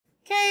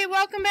Okay,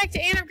 welcome back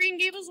to Anne of Green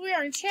Gables. We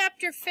are in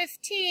chapter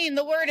 15.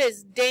 The word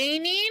is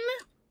deigning,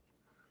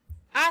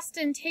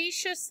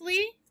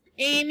 ostentatiously,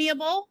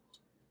 amiable,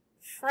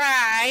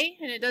 fry,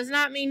 and it does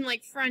not mean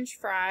like French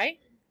fry,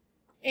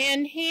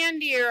 and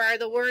handier are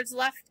the words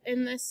left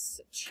in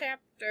this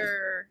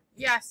chapter.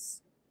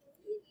 Yes.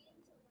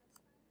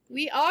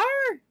 We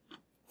are.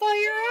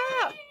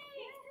 Fire up.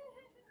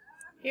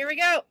 Here we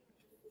go.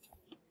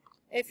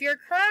 If you're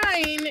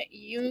crying,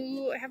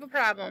 you have a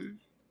problem.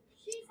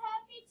 She's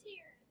happy tears.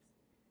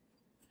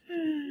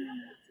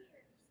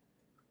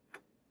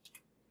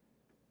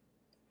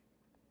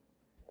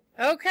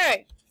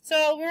 Okay,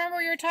 so remember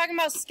we were talking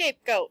about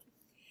scapegoat.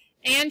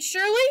 And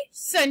Shirley,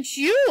 since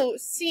you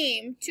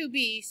seem to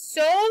be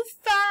so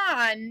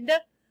fond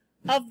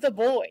of the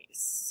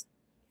boys'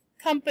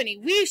 company,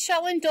 we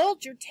shall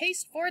indulge your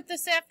taste for it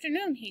this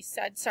afternoon, he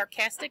said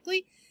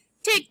sarcastically.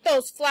 Take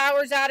those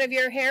flowers out of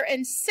your hair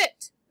and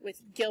sit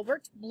with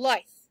Gilbert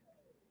Blythe.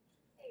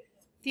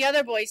 The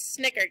other boys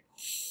snickered.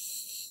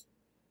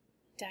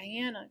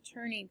 Diana,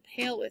 turning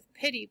pale with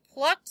pity,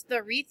 plucked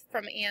the wreath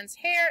from Anne's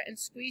hair and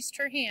squeezed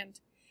her hand.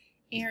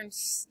 Anne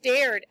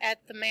stared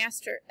at the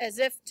master as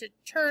if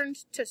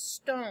turned to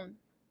stone.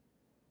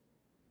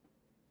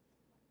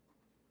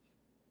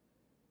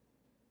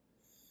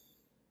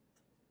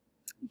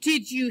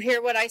 Did you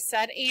hear what I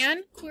said,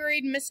 Anne?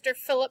 Queried Mr.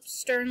 Phillips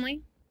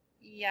sternly.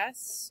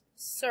 Yes,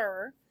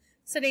 sir,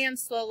 said Anne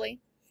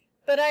slowly.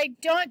 But I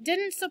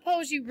didn't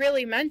suppose you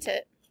really meant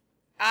it.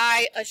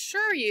 I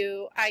assure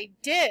you I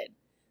did,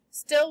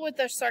 still with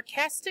a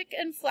sarcastic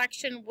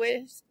inflection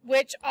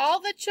which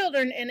all the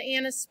children, and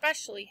Anne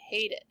especially,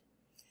 hated.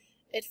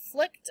 It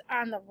flicked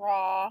on the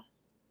raw,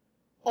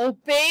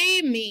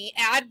 "Obey me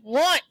at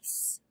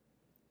once!"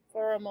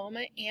 For a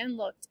moment Anne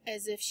looked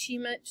as if she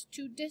meant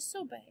to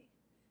disobey.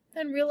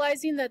 Then,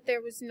 realizing that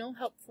there was no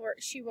help for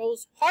it, she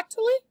rose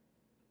haughtily,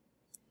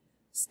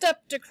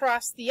 stepped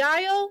across the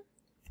aisle,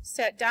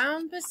 sat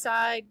down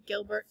beside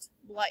Gilbert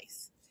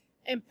Blythe,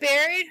 and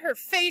buried her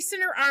face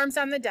in her arms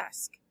on the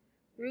desk.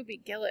 Ruby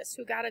Gillis,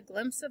 who got a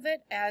glimpse of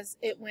it as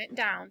it went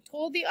down,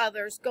 told the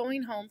others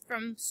going home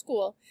from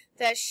school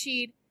that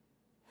she'd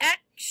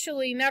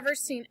actually never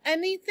seen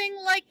anything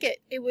like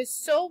it. It was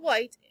so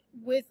white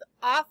with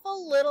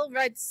awful little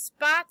red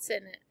spots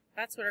in it.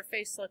 That's what her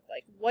face looked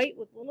like, white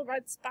with little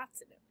red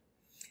spots in it.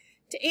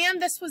 To Anne,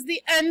 this was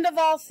the end of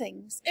all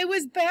things. It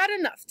was bad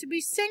enough to be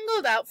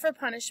singled out for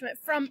punishment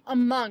from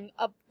among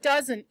a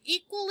dozen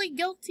equally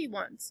guilty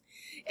ones.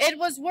 It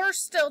was worse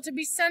still to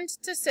be sent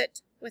to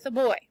sit with a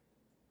boy.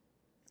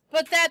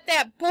 But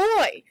that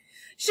boy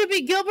should be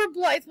Gilbert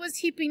Blythe was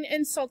heaping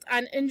insult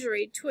on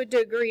injury to a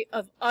degree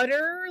of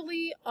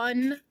utterly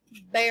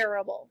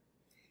unbearable.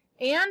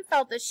 Anne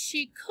felt that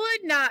she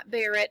could not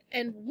bear it,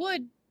 and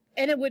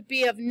it would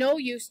be of no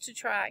use to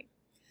try.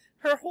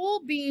 Her whole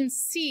being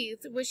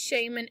seethed with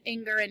shame and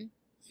anger and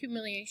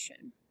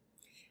humiliation.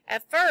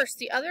 At first,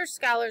 the other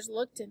scholars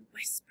looked and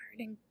whispered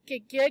and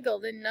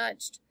giggled and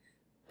nudged.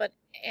 But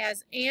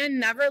as Anne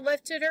never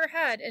lifted her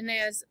head, and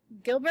as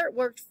Gilbert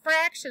worked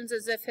fractions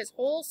as if his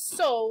whole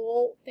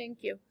soul,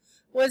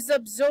 was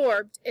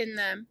absorbed in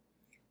them,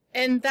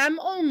 and them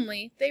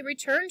only, they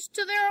returned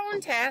to their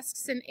own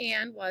tasks, and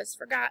Anne was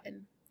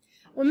forgotten.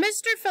 When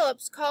Mr.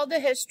 Phillips called the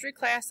history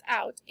class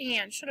out,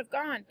 Anne should have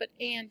gone, but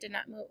Anne did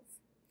not move.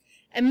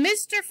 And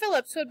Mr.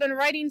 Phillips, who had been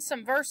writing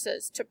some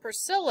verses to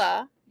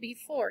Priscilla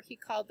before he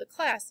called the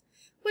class,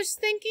 was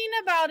thinking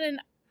about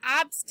an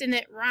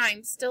obstinate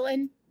rhyme still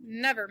and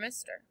never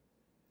missed her.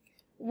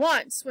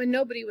 Once, when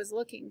nobody was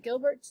looking,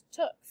 Gilbert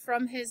took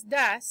from his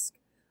desk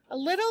a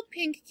little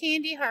pink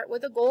candy heart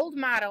with a gold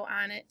motto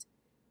on it,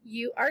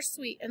 "You are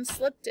sweet," and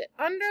slipped it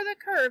under the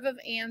curve of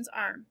Anne's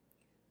arm.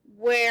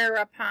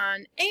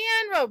 Whereupon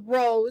Anne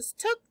arose,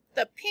 took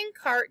the pink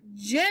heart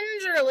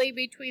gingerly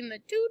between the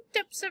two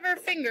tips of her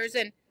fingers,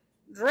 and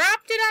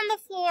dropped it on the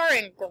floor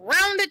and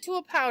ground it to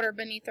a powder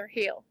beneath her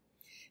heel,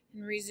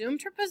 and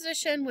resumed her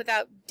position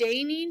without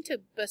deigning to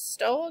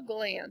bestow a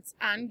glance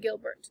on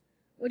Gilbert.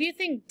 What do you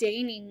think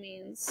deigning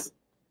means?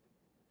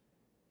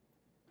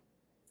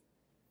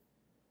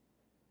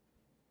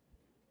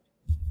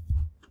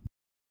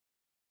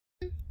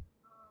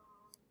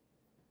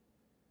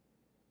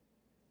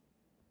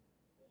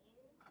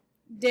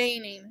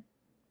 Deigning.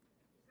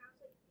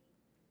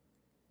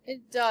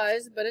 It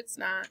does, but it's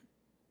not.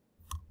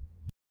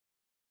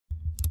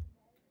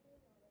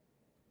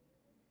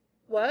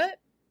 What?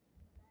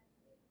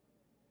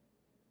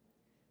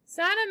 It's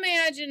not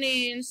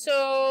imagining,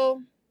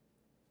 so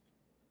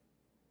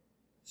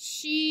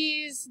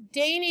she's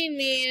deigning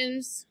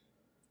means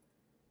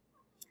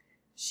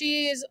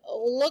she's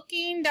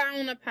looking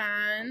down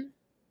upon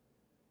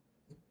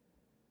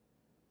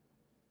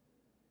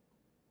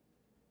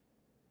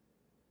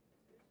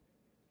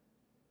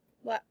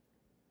what?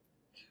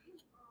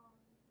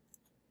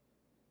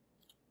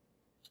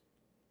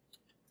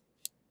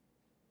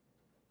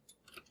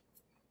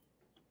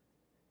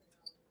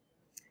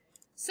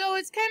 So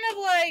it's kind of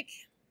like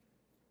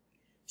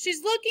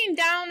she's looking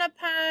down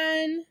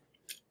upon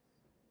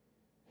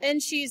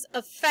and she's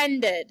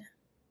offended.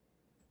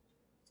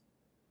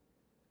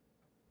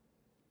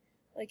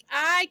 Like,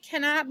 I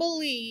cannot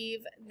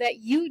believe that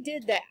you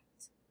did that.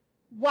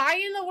 Why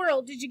in the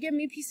world did you give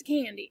me a piece of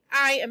candy?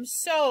 I am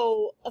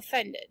so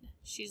offended.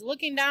 She's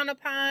looking down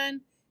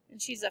upon,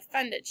 and she's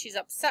offended. She's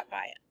upset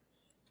by it.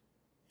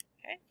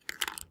 Okay.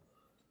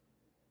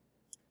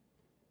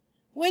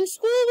 When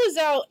school was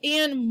out,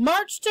 Anne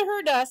marched to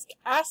her desk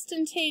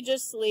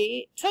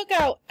ostentatiously, took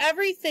out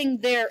everything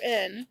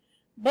therein,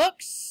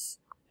 books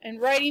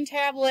and writing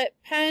tablet,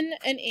 pen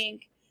and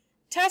ink,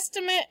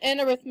 testament and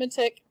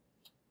arithmetic,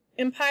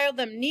 and piled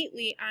them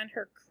neatly on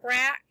her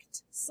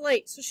cracked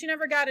slate. So she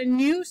never got a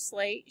new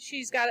slate.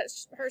 She's got it,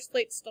 her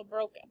slate's still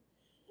broken.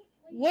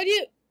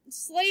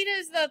 Slate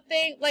is the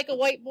thing like a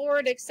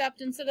whiteboard,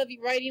 except instead of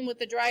writing with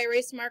the dry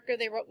erase marker,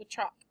 they wrote with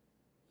chalk.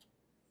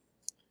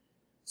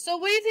 So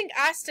what do you think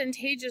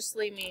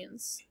ostentatiously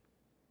means?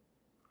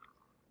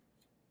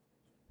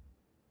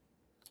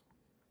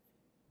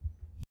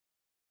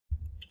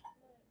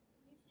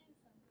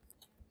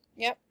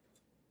 Yep.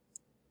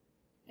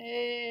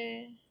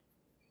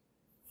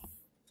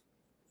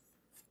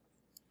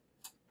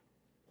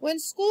 When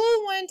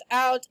school went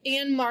out,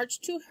 Anne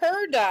marched to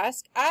her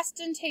desk,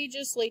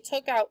 ostentatiously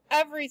took out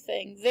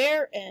everything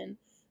therein,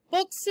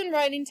 books and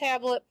writing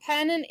tablet,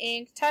 pen and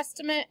ink,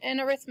 testament and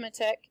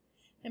arithmetic,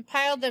 and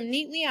piled them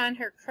neatly on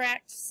her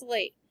cracked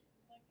slate.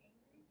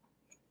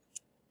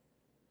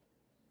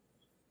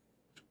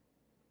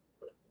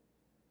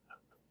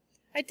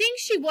 I think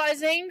she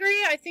was angry.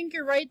 I think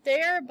you're right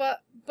there,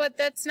 but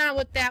that's not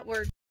what that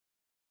word.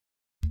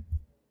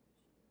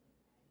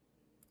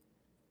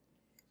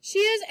 She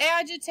is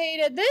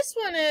agitated. This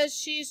one is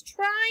she's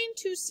trying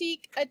to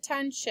seek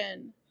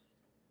attention.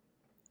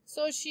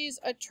 So she's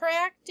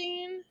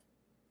attracting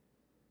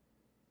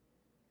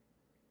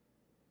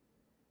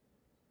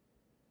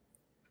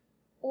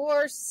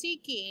or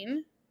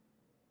seeking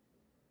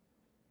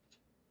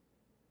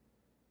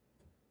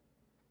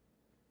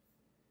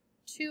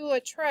to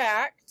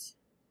attract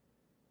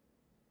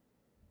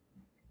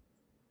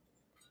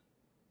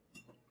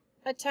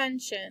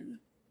attention.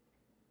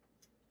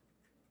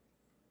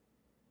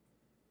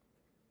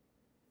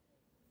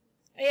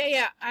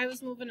 Yeah, I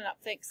was moving it up,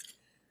 thanks.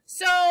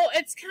 So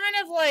it's kind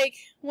of like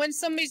when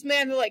somebody's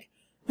mad, they're like,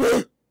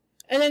 and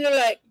then they're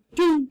like,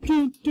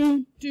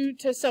 do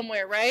to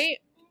somewhere, right?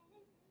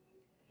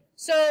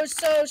 So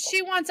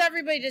she wants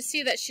everybody to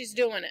see that she's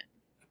doing it.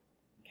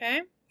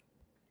 Okay?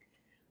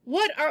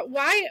 What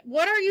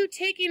are you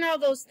taking all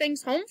those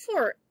things home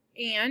for,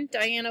 Anne?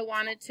 Diana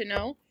wanted to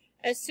know.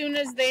 As soon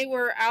as they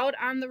were out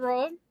on the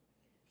road,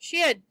 she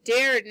had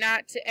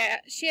not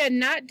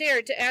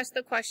dared to ask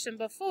the question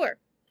before.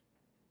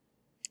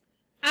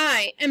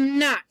 I am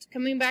not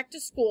coming back to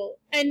school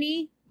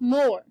any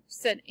more,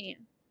 said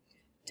Anne.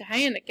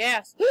 Diana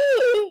gasped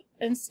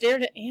and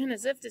stared at Anne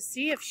as if to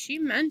see if she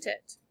meant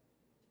it.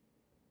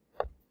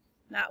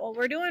 Not what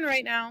we're doing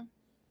right now.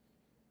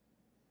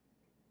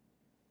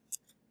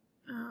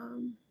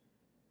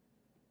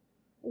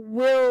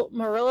 Will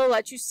Marilla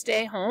let you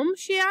stay home?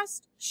 She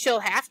asked. She'll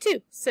have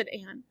to, said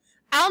Anne.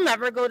 I'll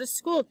never go to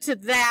school to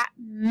that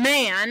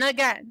man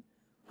again.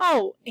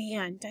 Oh,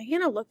 Anne,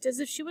 Diana looked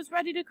as if she was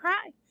ready to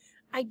cry.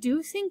 I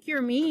do think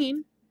you're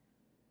mean.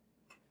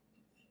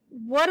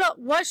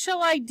 What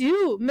shall I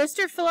do?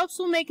 Mr. Phillips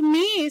will make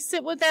me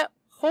sit with that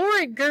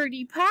horrid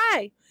Gertie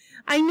Pye.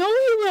 I know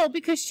he will,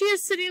 because she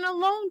is sitting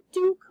alone.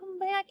 Do come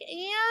back,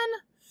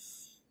 Anne.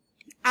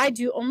 I'd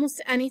do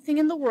almost anything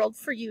in the world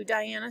for you,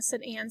 Diana,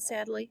 said Anne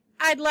sadly.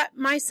 I'd let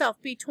myself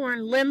be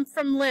torn limb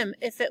from limb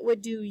if it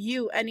would do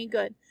you any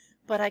good.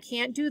 But I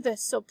can't do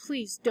this, so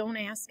please don't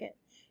ask it.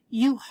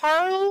 You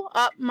harrow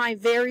up my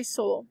very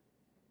soul.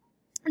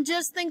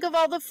 Just think of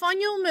all the fun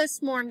you'll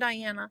miss, mourned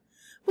Diana.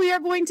 We are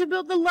going to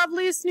build the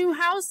loveliest new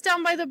house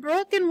down by the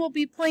brook, and we'll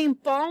be playing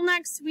ball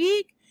next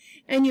week.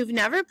 And you've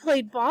never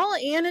played ball,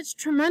 Anne. It's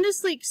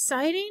tremendously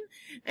exciting.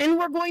 And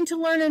we're going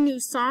to learn a new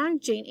song.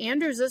 Jane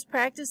Andrews is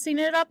practicing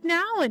it up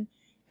now. And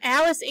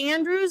Alice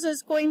Andrews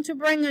is going to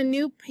bring a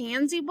new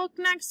pansy book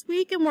next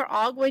week. And we're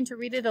all going to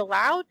read it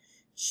aloud,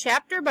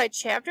 chapter by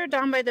chapter,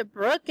 down by the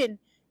brook. And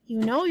you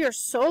know you're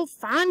so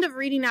fond of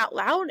reading out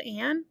loud,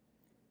 Anne.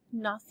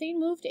 Nothing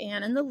moved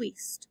Anne in the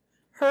least.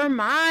 Her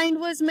mind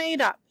was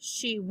made up.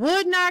 She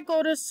would not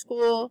go to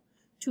school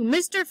to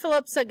Mr.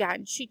 Phillips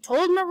again. She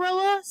told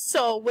Marilla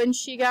so when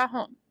she got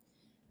home.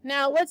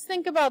 Now, let's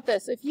think about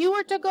this. If you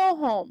were to go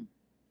home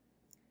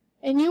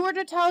and you were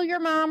to tell your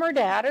mom or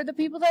dad or the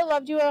people that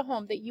loved you at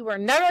home that you were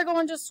never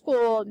going to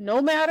school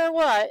no matter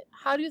what,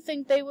 how do you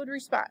think they would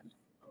respond?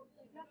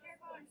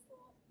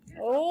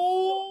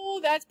 Oh,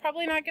 that's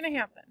probably not going to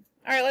happen.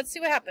 All right, let's see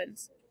what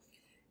happens.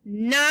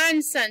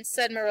 Nonsense,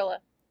 said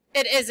Marilla.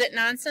 It isn't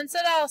nonsense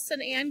at all, said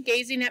Anne,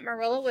 gazing at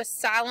Marilla with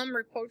solemn,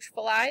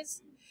 reproachful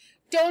eyes.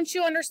 Don't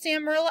you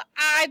understand, Marilla?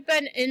 I've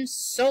been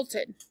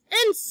insulted.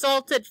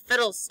 Insulted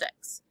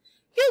fiddlesticks.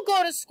 You'll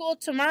go to school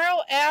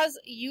tomorrow as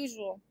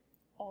usual.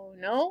 Oh,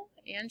 no?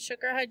 Anne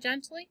shook her head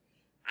gently.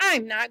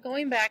 I'm not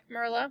going back,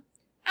 Marilla.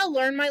 I'll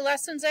learn my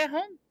lessons at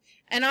home.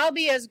 and I'll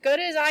be as good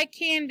as I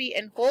can be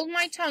and hold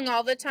my tongue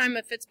all the time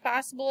if it's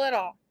possible at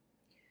all.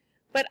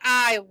 But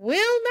I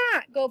will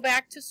not go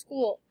back to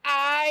school,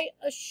 I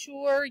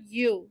assure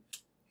you."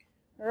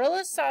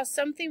 Marilla saw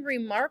something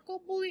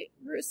remarkably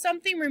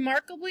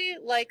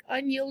like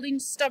unyielding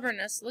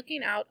stubbornness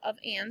looking out of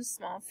Anne's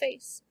small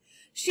face.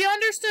 She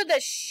understood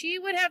that she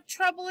would have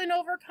trouble in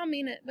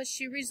overcoming it, but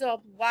she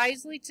resolved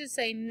wisely to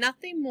say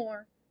nothing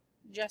more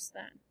just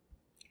then.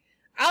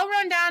 "I'll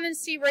run down and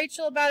see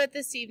Rachel about it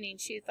this evening,"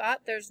 she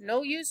thought. "There's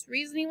no use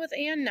reasoning with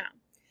Anne now.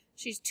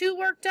 She's too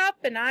worked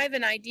up, and I've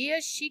an idea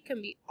she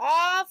can be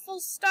awful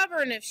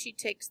stubborn if she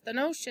takes the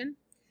notion.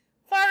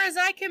 Far as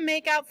I can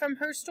make out from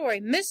her story,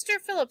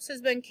 Mr. Phillips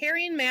has been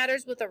carrying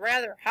matters with a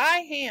rather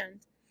high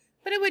hand,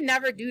 but it would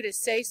never do to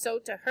say so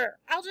to her.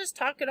 I'll just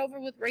talk it over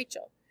with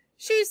Rachel.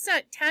 She's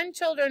sent 10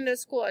 children to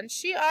school, and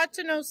she ought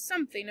to know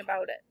something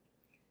about it.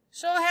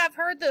 She'll have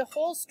heard the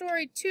whole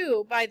story,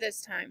 too, by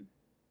this time."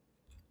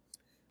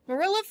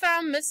 Marilla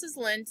found Mrs.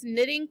 Lynde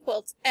knitting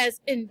quilts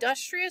as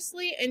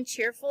industriously and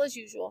cheerful as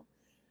usual.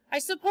 "I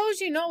suppose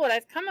you know what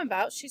I've come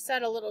about," she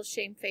said a little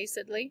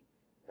shamefacedly.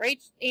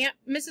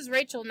 Mrs.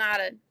 Rachel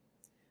nodded.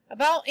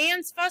 "About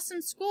Anne's fuss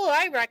in school,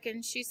 I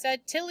reckon," she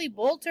said. "Tilly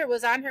Boulter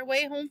was on her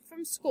way home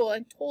from school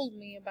and told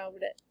me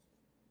about it."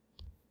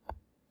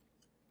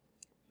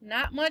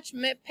 Not much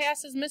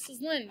passes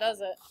Mrs. Lynde,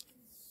 does it?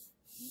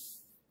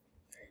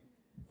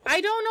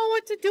 "I don't know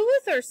what to do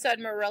with her," said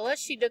Marilla.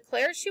 "She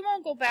declares she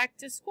won't go back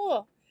to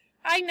school.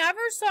 I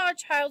never saw a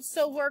child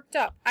so worked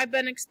up. I've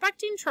been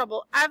expecting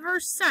trouble ever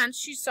since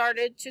she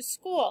started to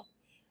school.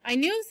 I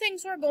knew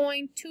things were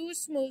going too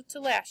smooth to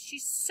last.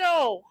 She's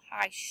so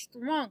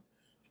high-strung.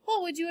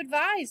 What would you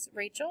advise,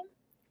 Rachel?"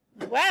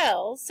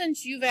 "Well,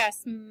 since you've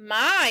asked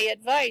my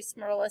advice,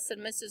 Marilla," said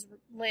Mrs.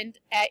 Lynde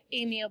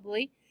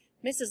amiably.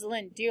 Mrs.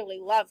 Lynde dearly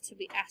loved to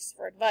be asked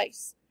for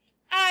advice.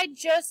 "I'd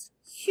just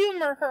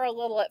humor her a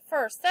little at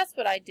first, that's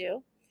what I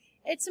do.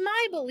 It's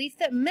my belief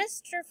that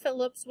Mr.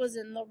 Phillips was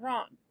in the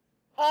wrong.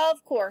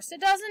 Of course,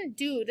 it doesn't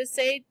do to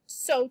say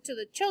so to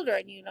the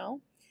children, you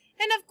know.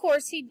 And of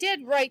course he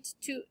did right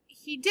to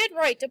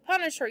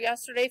punish her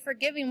yesterday for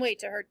giving way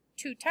to her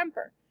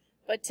temper.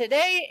 But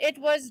today it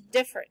was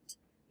different.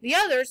 The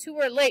others who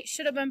were late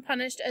should have been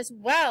punished as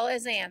well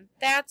as Anne,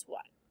 that's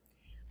what.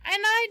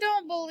 And I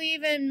don't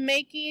believe in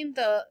making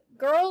the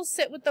girls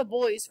sit with the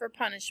boys for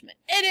punishment.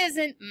 It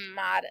isn't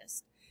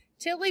modest.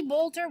 Tilly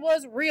Boulter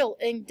was real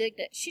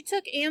indignant. She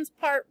took Anne's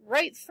part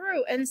right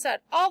through and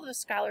said all the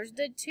scholars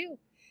did too.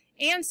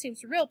 Anne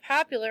seems real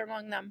popular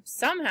among them,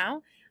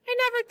 somehow. I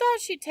never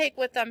thought she'd take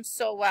with them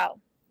so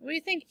well. What do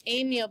you think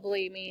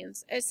amiably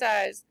means? It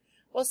says,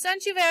 "Well,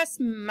 since you've asked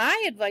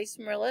my advice,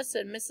 Marilla,"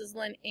 said Mrs.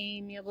 Lynde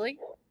amiably.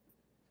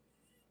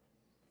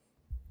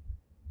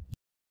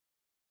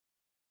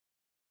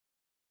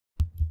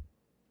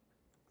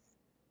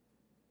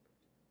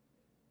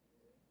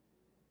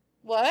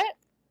 What?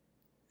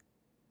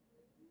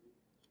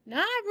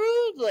 Not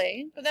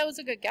rudely, but that was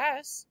a good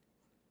guess.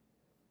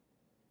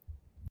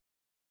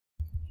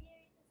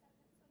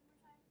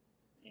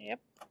 Yep.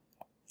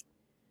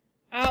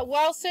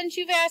 "Well, since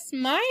you've asked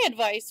my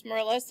advice,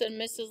 Marilla," said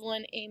Mrs.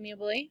 Lynde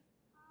amiably.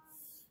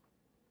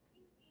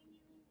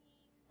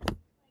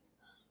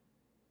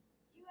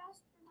 You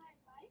asked for my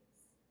advice?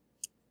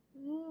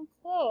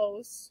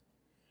 Close.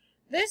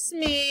 This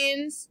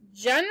means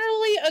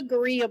generally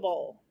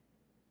agreeable.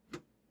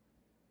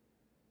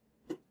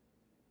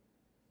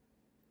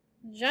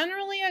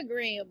 Generally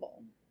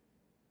agreeable.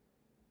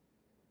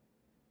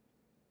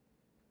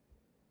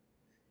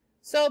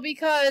 So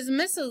because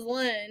Mrs.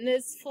 Lynde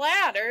is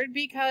flattered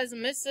because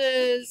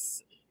Marilla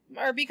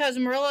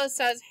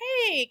says,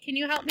 "Hey, can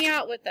you help me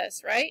out with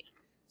this," right?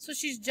 So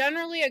she's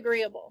generally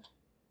agreeable.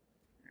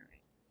 All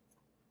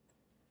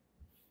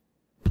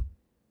right.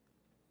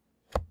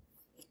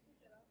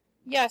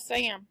 Yes, I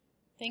am.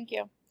 Thank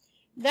you.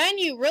 "Then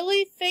you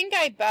really think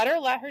I better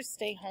let her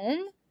stay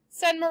home?"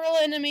 said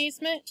Marilla in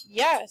amazement.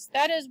 "Yes,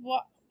 that is,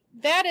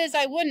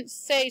 I wouldn't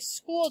say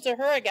school to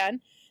her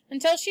again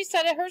until she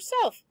said it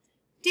herself.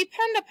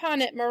 Depend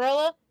upon it,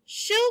 Marilla,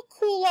 she'll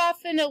cool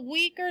off in a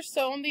week or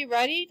so and be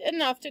ready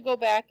enough to go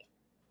back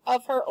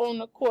of her own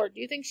accord."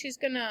 Do you think she's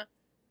going to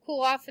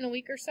cool off in a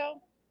week or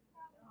so?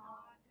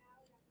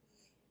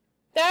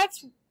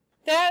 That's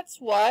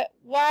what.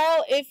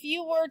 While if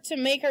you were to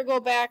make her go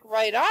back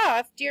right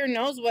off, dear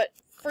knows what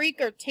freak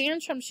or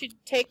tantrum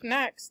she'd take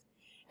next,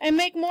 and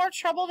make more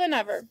trouble than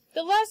ever.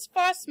 The less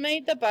fuss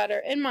made, the better,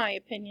 in my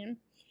opinion.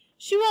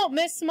 She won't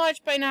miss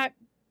much by not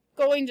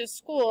going to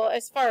school,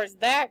 as far as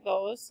that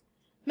goes.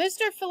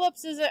 Mr.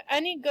 Phillips isn't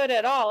any good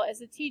at all as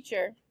a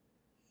teacher.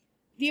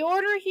 The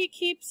order he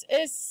keeps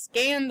is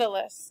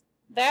scandalous.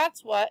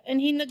 That's what. And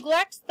he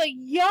neglects the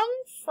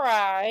young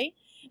fry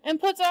and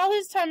puts all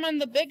his time on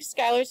the big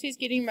scholars he's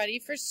getting ready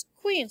for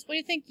queens. What do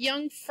you think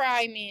young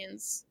fry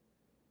means?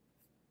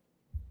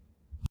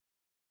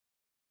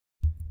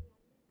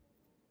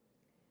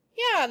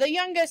 Yeah, the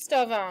youngest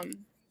of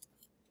them.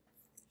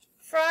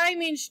 Fry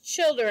means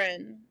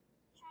children.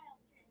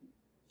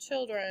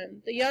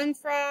 Children. The young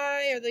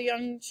fry or the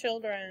young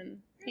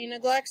children? He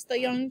neglects the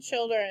young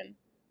children.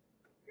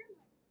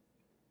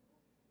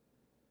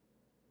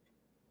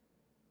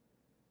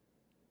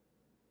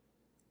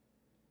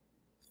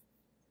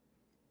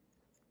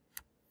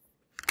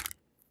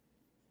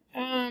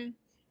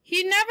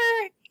 He'd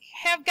never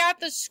have got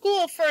the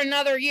school for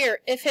another year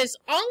if his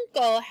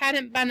uncle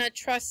hadn't been a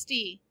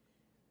trustee.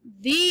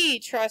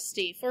 The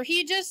trustee, for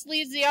he just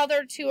leads the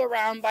other two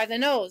around by the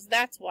nose,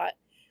 that's what.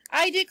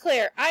 I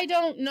declare, I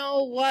don't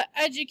know what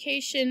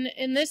education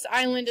in this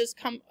island is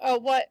coming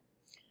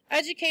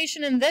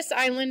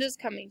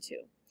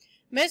to.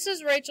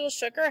 Mrs. Rachel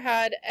shook her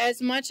head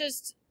as much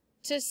as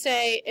to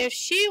say if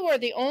she were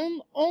the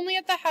only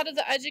at the head of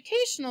the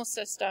educational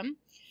system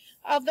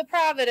of the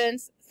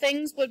Providence,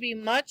 things would be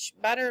much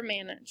better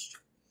managed.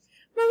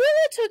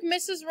 Marilla took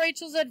Mrs.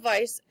 Rachel's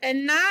advice,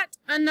 and not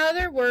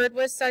another word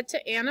was said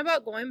to Anne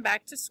about going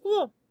back to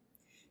school.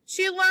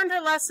 She learned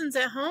her lessons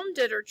at home,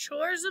 did her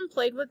chores, and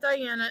played with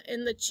Diana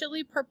in the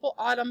chilly purple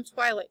autumn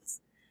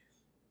twilights.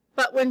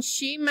 But when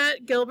she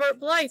met Gilbert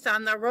Blythe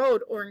on the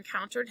road or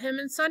encountered him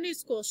in Sunday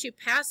school, she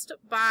passed him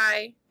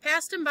by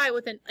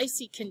with an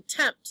icy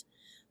contempt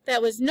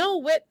that was no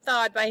whit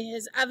thawed by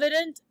his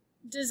evident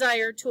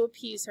desire to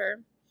appease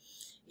her.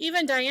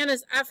 Even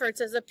Diana's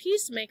efforts as a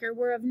peacemaker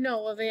were of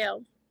no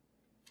avail.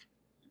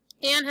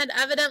 Anne had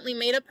evidently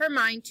made up her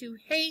mind to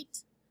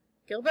hate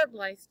Gilbert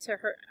Blythe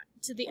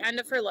to the end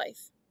of her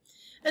life.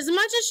 As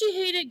much as she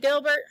hated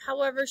Gilbert,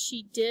 however,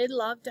 she did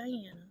love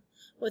Diana,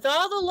 with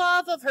all the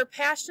love of her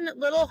passionate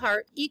little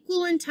heart,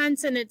 equal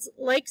intense in its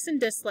likes and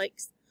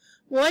dislikes.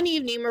 One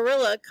evening,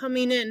 Marilla,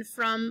 coming in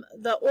from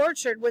the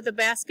orchard with a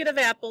basket of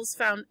apples,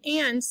 found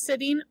Anne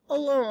sitting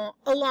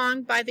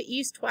along by the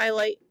east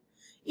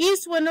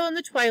window in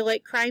the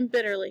twilight, crying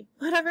bitterly.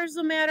 "Whatever's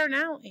the matter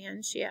now,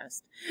 Anne?" she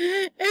asked.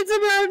 "It's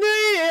about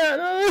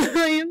Diana,"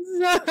 Anne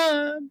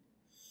sobbed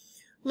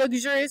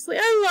luxuriously.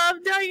 "I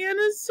love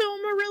Diana so,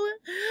 Marilla.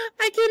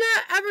 I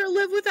cannot ever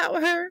live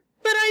without her.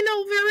 But I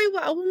know very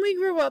well when we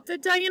grow up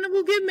that Diana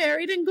will get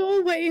married and go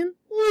away and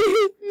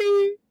leave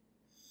me.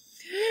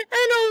 And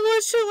oh,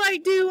 what shall I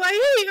do? I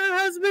hate her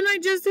husband. I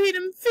just hate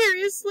him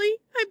furiously.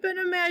 I've been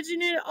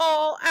imagining it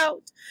all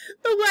out.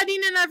 The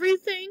wedding and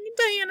everything.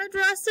 Diana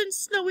dressed in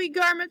snowy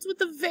garments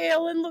with a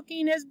veil and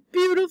looking as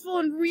beautiful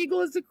and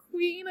regal as a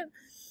queen. And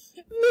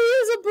me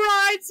as a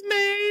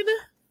bridesmaid.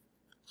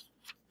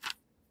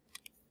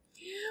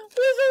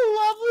 With a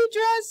lovely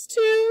dress,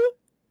 too.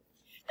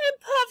 And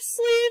puff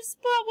sleeves,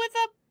 but with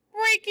a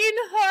breaking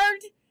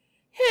heart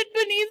hid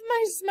beneath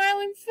my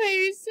smiling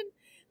face. And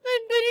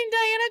then bidding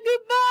Diana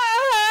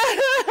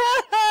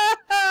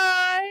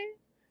goodbye."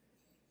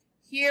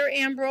 Here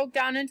Anne broke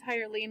down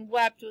entirely and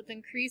wept with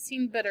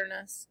increasing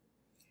bitterness.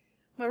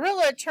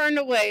 Marilla turned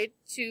away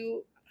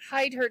to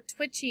hide her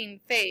twitching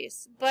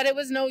face, but it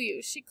was no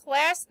use. She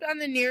clasped on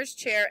the nearest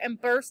chair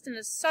and burst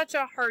into such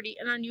a hearty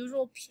and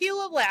unusual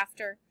peal of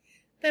laughter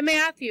that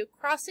Matthew,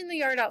 crossing the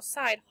yard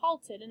outside,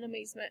 halted in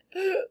amazement.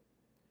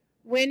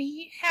 When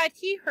had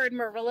he heard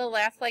Marilla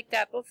laugh like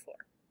that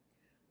before?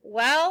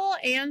 "Well,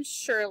 Anne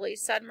Shirley,"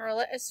 said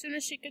Marilla as soon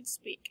as she could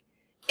speak,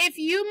 "if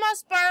you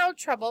must borrow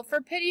trouble, for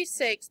pity's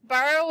sakes,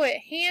 borrow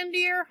it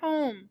handier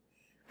home.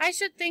 I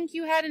should think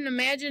you had an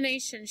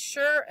imagination,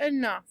 sure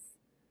enough."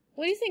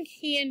 What do you think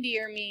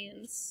handier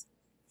means?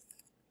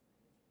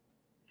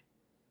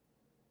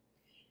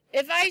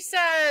 If I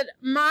said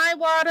my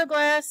water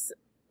glass,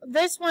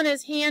 this one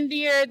is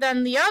handier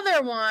than the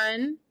other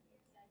one,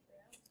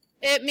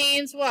 it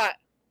means what?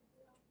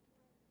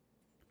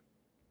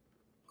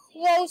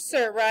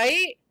 Closer,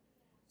 right?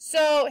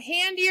 So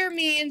handier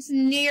means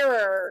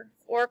nearer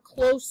or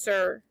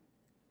closer.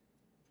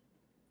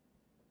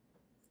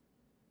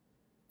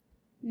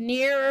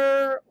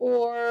 Nearer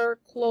or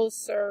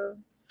closer.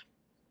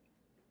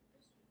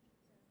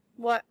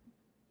 What?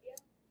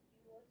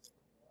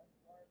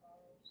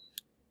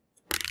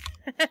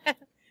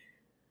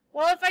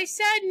 Well, if I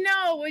said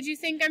no, would you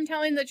think I'm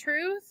telling the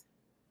truth?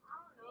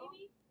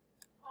 Maybe.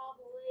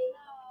 Probably.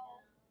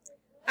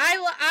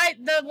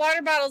 The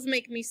water bottles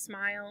make me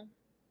smile.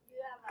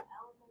 You have an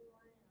Elma one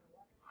and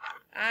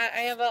a lemon.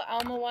 I have a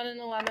Alma one and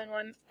a lemon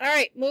one. All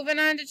right, moving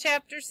on to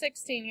chapter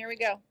 16. Here we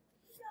go.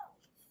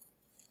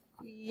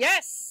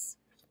 Yes.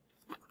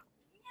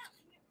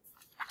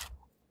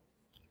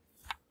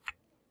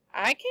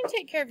 I can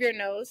take care of your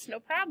nose, no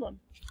problem.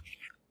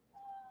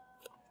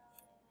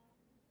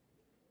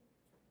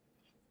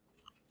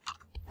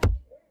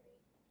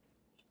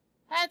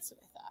 That's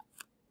what I thought.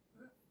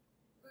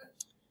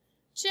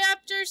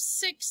 Chapter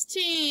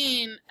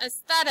 16,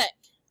 Aesthetic.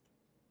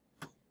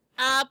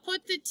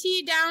 Put the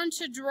T down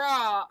to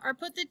draw, or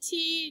put the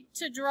T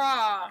to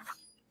draw.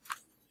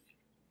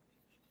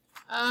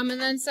 And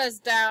then says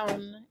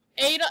down.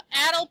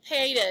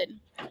 Addlepated.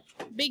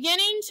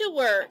 Beginning to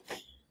work.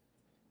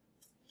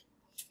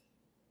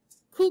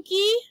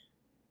 Cookie.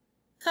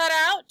 Cut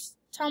out.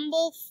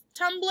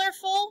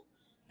 Tumblerful.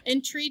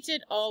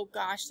 Entreated. Oh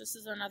gosh, this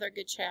is another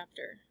good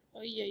chapter.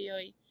 Oy, oy,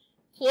 oy.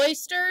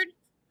 Cloistered.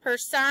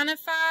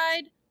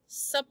 Personified.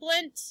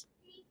 Supplant.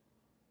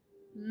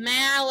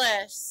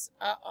 Malice.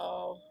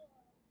 Uh-oh.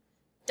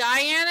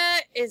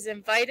 Diana is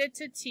invited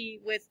to tea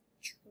with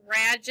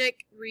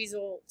tragic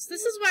results.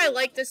 This is why I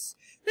like this.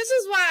 This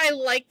is why I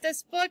like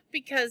this book,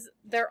 because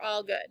they're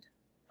all good,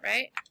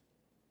 right?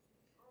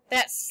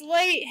 That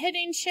slate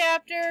hitting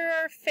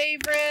chapter,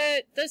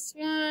 favorite. This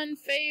one,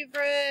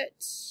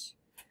 favorite.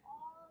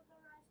 All the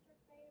rest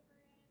are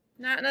favorite.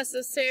 Not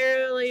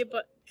necessarily,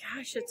 but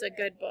gosh, it's a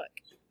good book.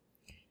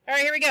 All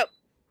right, here we go.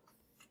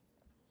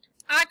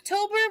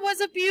 October was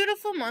a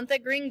beautiful month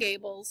at Green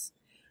Gables.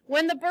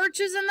 When the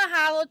birches in the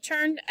hollow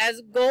turned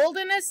as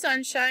golden as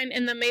sunshine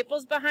and the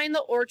maples behind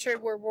the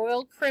orchard were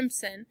royal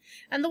crimson,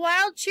 and the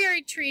wild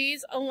cherry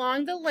trees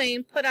along the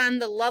lane put on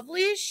the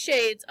loveliest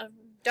shades of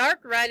dark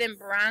red and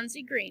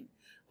bronzy green,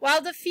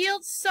 while the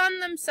fields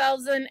sunned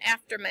themselves in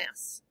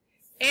aftermath,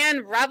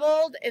 Anne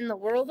reveled in the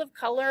world of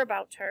color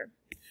about her.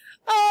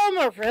 "Oh,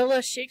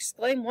 Marilla," she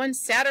exclaimed one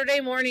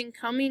Saturday morning,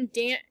 coming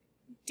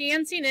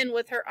dancing in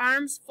with her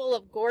arms full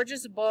of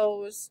gorgeous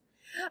bows.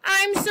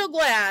 "I'm so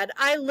glad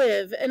I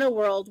live in a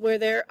world where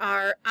there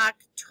are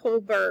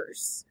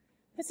Octobers."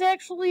 It's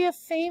actually a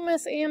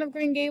famous Anne of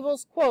Green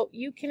Gables quote.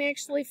 You can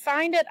actually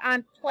find it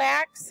on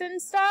plaques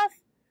and stuff.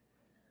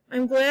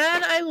 So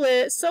glad I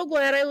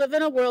live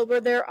in a world where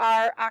there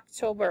are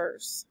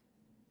Octobers.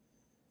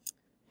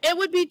 It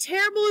would be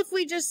terrible if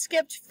we just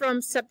skipped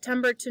from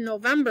September to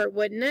November,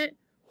 wouldn't it?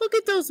 Look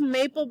at those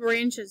maple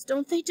branches.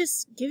 Don't they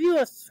just give you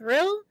a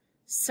thrill?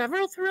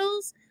 Several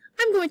thrills?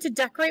 I'm going to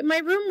decorate my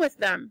room with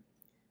them.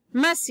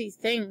 "Messy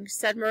things,"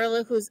 said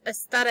Marilla, whose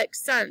aesthetic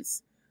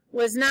sense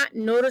was not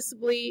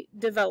noticeably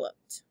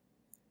developed.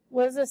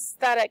 What does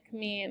aesthetic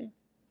mean?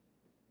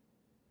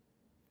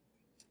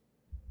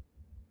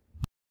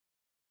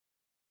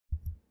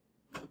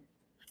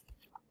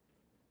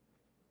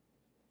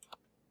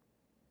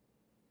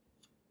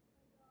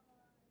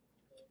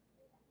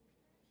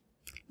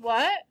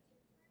 What?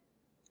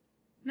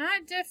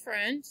 Not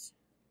different.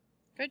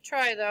 Good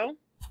try, though.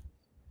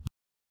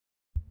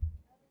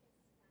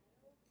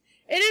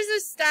 It is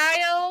a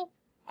style.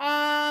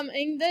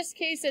 In this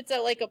case, it's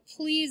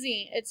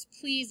it's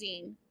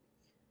pleasing.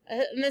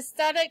 An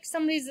aesthetic,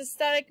 somebody's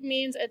aesthetic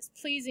means it's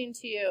pleasing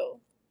to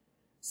you.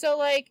 So,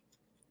 like,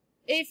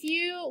 if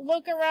you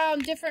look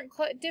around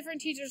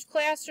different teachers'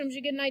 classrooms,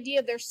 you get an idea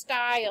of their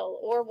style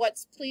or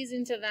what's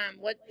pleasing to them,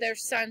 what their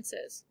sense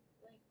is.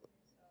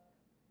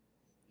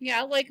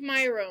 Yeah, like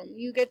my room.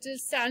 You get a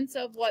sense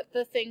of what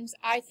the things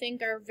I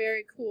think are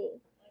very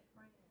cool.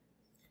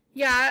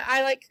 Yeah,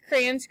 I like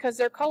crayons because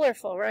they're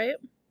colorful, right?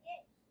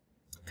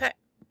 Okay.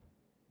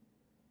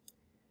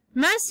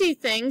 "Messy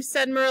things,"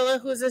 said Marilla,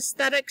 whose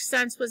aesthetic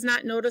sense was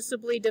not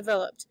noticeably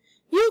developed.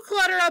 "You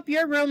clutter up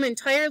your room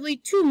entirely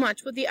too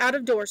much with the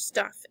out-of-door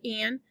stuff,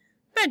 Anne.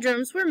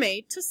 Bedrooms were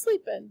made to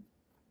sleep in."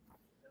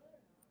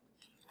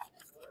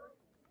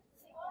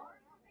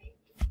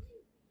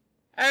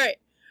 All right.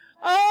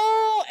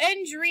 Oh,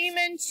 and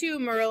dreaming too,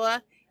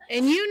 Marilla.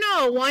 And you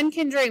know one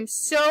can dream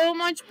so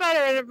much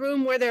better in a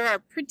room where there are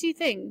pretty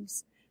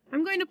things.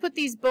 I'm going to put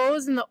these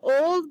bows in the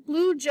old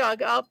blue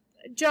jug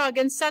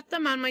and set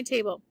them on my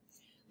table.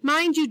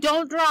 Mind you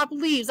don't drop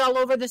leaves all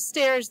over the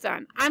stairs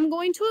then. I'm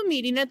going to a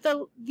meeting at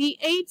the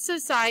Aid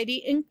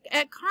Society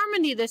at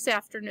Carmody this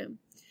afternoon.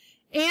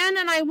 Anne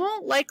and I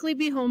won't likely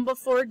be home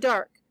before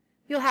dark.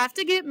 You'll have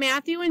to get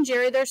Matthew and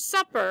Jerry their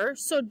supper,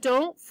 so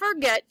don't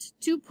forget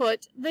to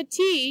put the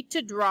tea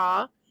to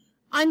draw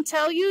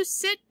until you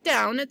sit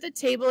down at the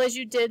table as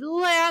you did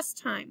last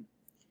time.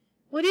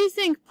 What do you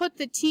think put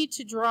the tea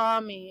to draw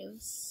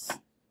means?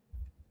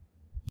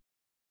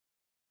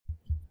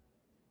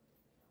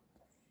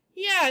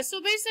 Yeah,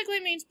 so basically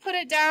it means put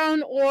it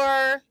down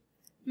or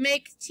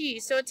make tea.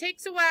 So it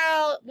takes a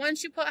while.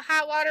 Once you put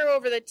hot water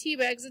over the tea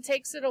bags, it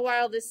takes it a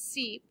while to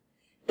seep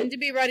and to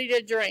be ready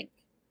to drink.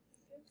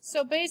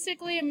 So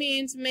basically it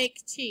means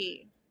make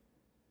tea.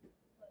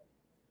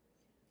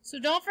 So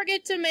don't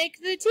forget to make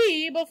the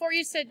tea before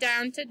you sit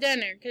down to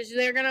dinner, because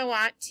they're going to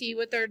want tea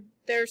with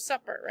their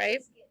supper,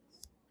 right?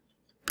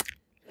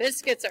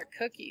 Biscuits are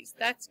cookies.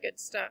 That's good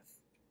stuff.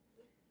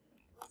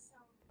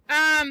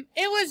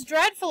 It was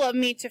dreadful of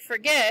me to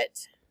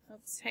forget.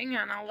 Oops, hang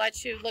on, I'll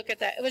let you look at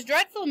that. It was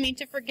dreadful of me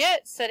to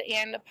forget, said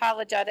Anne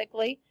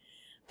apologetically.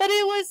 But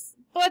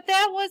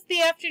that was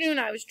the afternoon.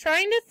 I was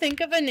trying to think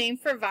of a name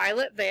for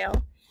Violet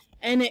Vale,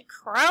 and it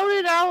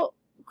crowded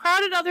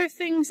other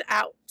things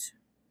out.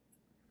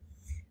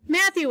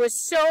 Matthew was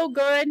so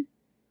good.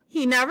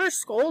 He never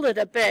scolded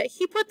a bit.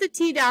 He put the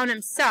tea down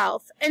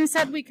himself and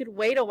said we could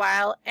wait a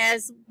while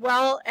as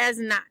well as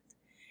not.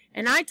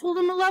 And I told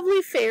him a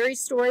lovely fairy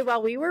story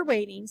while we were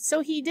waiting, so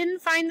he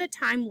didn't find the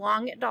time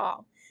long at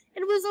all.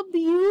 It was a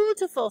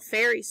beautiful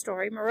fairy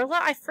story,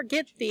 Marilla. I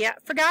forgot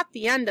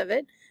the end of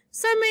it,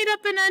 so I made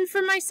up an end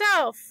for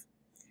myself.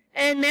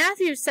 And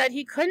Matthew said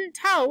he couldn't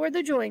tell where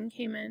the joy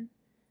came in.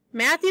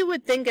 Matthew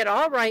would think it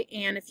all right,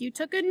 Anne, if you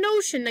took a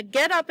notion to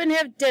get up and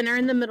have dinner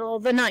in the middle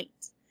of the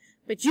night.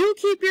 But you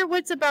keep your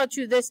wits about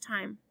you this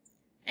time.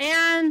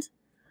 And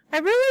I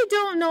really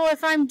don't know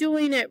if I'm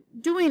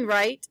doing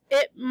right.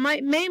 It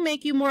may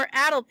make you more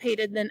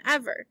addlepated than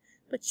ever.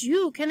 But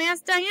you can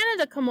ask Diana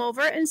to come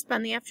over and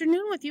spend the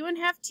afternoon with you and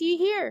have tea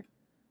here.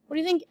 What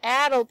do you think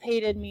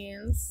addlepated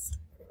means?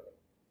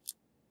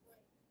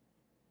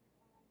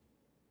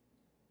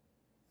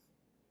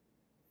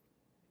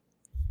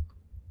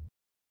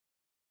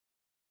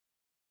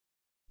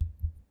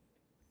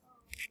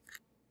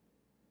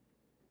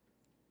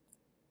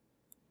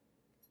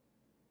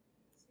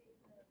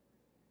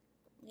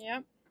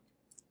 Yep.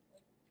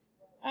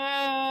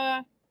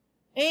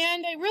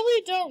 And I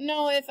really don't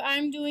know if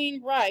I'm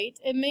doing right.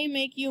 It may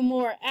make you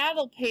more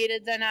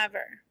addlepated than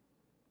ever.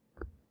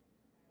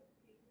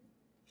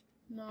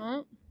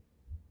 No.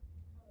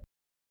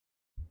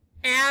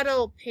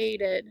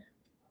 Addlepated.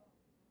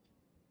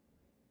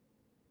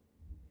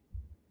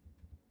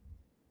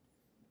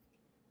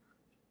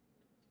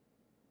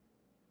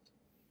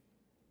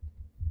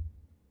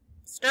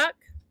 Stuck?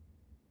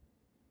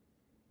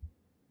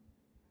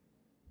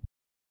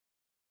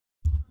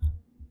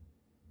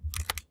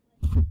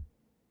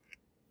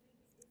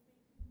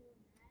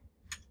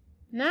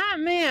 Not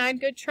mad.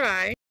 Good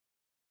try.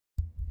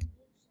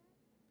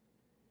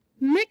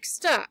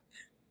 Mixed up.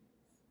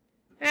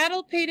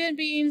 Addlepated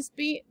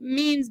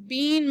means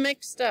being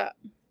mixed up.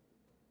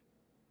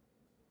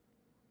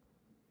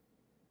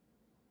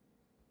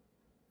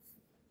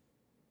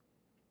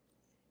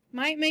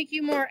 Might make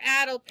you more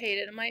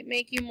addlepated. It might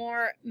make you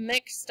more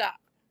mixed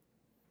up.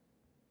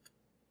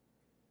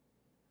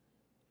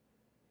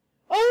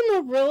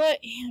 Oh, Marilla,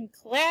 and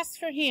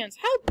clasp her hands.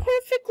 How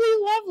perfectly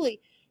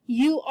lovely.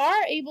 You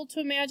are able to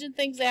imagine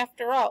things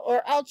after all,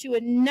 or else you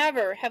would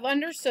never have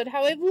understood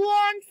how I've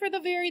longed for the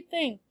very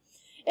thing.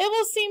 It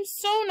will seem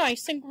so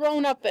nice and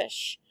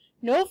grown-up-ish.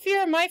 No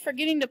fear of my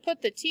forgetting to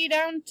put the tea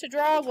down to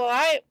draw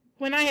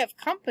when I have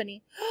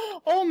company.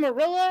 Oh,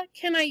 Marilla,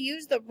 can I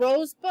use the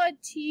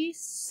rosebud tea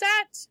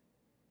set?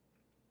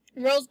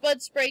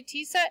 Rosebud spray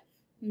tea set?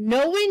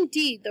 No,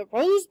 indeed, the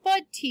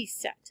rosebud tea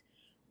set.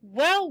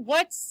 Well,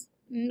 what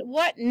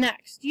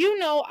next? You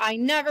know I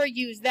never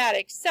use that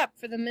except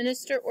for the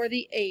minister or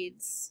the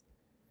aides.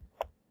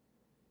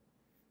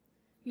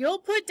 You'll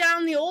put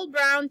down the old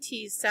brown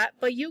tea set,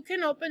 but you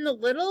can open the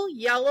little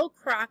yellow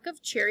crock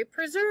of cherry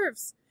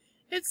preserves.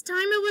 It's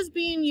time it was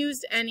being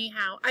used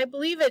anyhow. I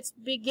believe it's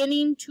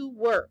beginning to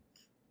work.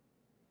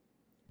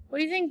 What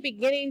do you think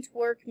beginning to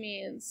work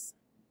means?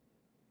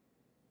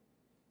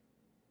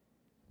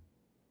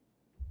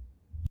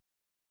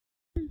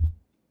 Getting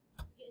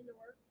to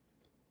work.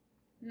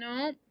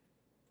 No.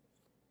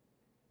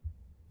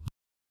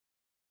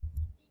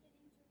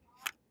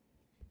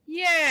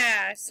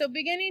 Yeah, so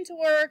beginning to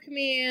work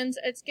means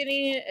it's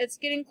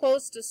getting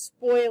close to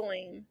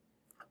spoiling.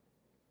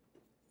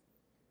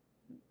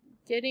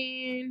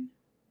 Getting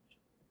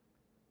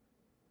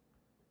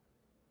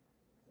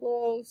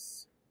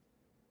close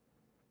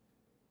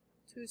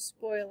to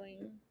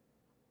spoiling.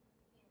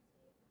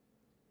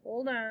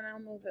 Hold on, I'll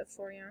move it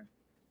for you.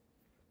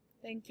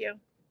 Thank you. Are you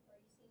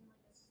seeing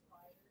like a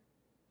spider?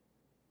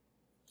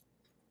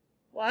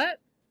 What? Are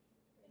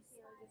you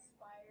seeing like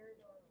expired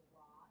or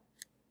rot?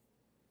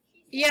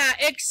 Yeah,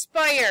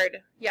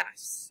 expired.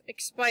 Yes,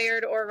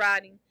 expired or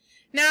rotting.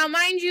 Now,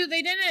 mind you,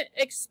 they didn't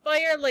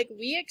expire like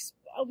we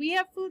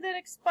have food that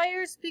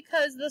expires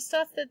because the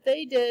stuff that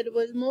they did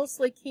was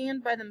mostly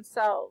canned by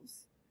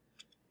themselves.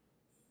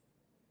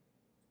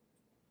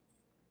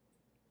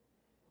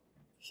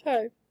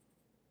 Sure.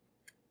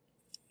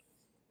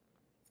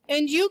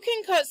 And you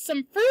can cut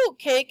some fruit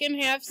cake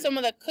and have some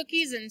of the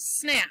cookies and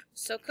snaps.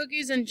 So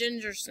cookies and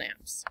ginger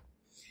snaps.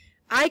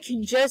 I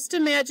can just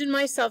imagine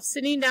myself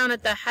sitting down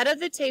at the head of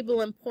the table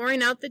and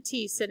pouring out the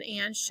tea, said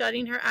Anne,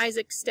 shutting her eyes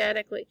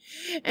ecstatically,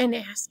 and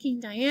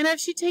asking Diana if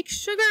she takes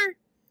sugar.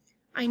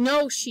 I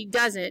know she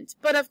doesn't,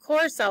 but of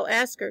course I'll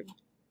ask her,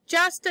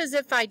 just as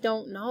if I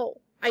didn't know.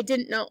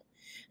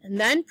 And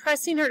then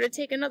pressing her to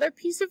take another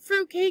piece of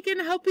fruit cake and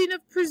a helping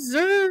of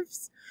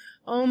preserves.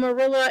 Oh,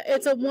 Marilla,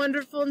 it's a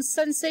wonderful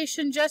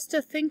sensation just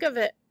to think of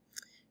it.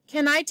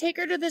 Can I take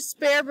her to the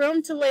spare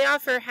room to lay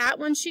off her hat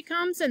when she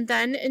comes and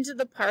then into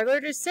the parlor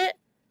to sit?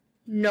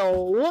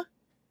 No.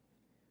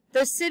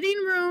 The sitting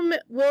room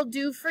will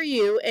do for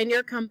you and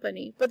your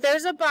company, but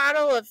there's a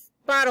bottle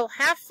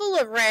half full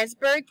of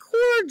raspberry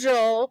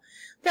cordial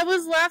that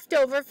was left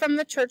over from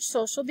the church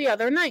social the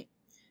other night.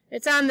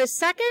 It's on the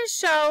second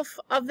shelf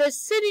of the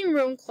sitting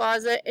room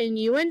closet, and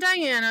you and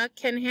Diana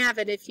can have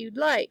it if you'd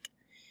like.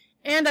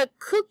 And a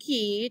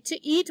cookie to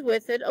eat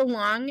with it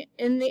along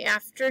in the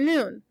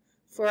afternoon.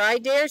 For I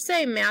dare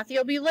say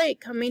Matthew'll be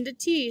late coming to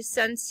tea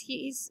since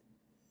he's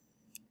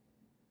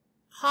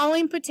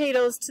hauling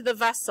potatoes to the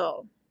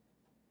vessel.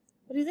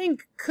 What do you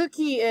think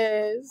cookie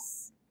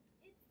is?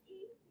 It's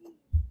easy.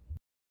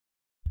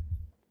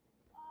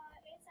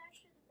 It's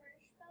actually the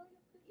British spelling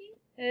of cookie.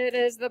 It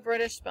is the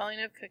British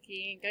spelling of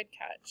cookie. Good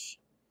catch.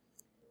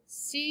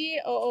 C-O-O-K-I-E.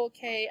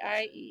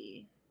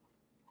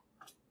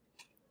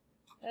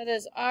 That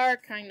is our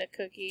kind of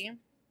cookie.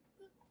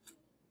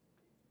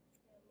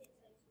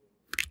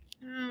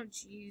 Oh,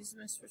 jeez,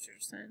 Miss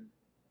Richardson.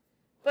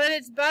 But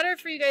it's better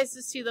for you guys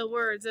to see the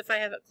words if I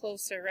have it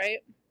closer, right?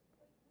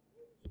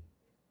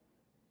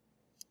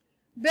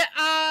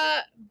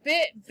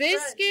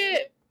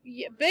 Biscuit.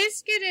 Yeah,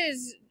 biscuit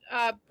is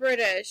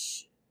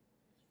British.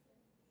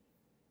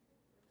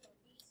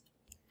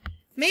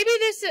 Maybe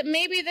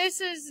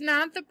this is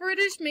not the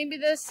British. Maybe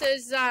this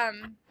is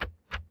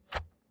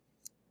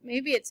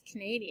maybe it's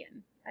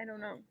Canadian. I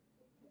don't know.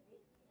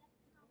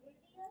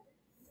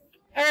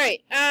 All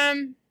right.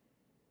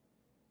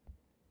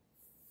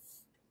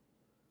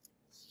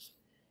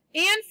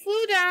 Anne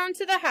flew down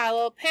to the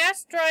hollow,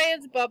 past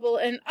Dryad's Bubble,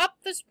 and up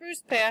the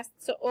spruce path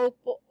to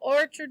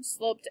Orchard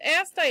Slope to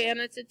ask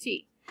Diana to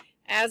tea.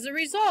 As a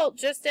result,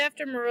 just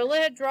after Marilla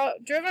had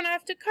driven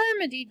off to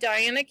Carmody,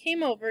 Diana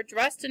came over,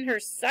 dressed in her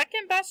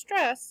second best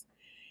dress,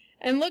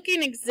 and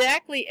looking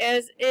exactly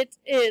as it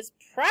is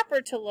proper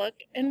to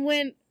look, and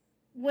when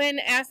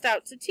asked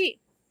out to tea.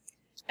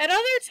 At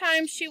other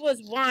times, she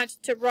was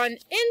wont to run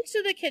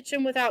into the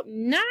kitchen without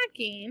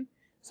knocking.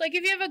 So, like,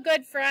 if you have a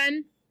good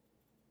friend,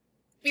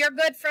 your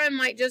good friend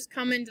might just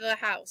come into the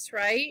house,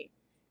 right?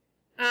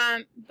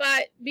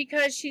 But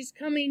because she's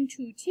coming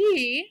to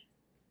tea,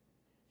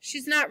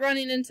 she's not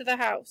running into the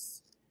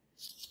house.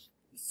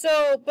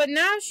 So, but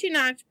now she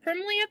knocked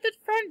primly at the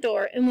front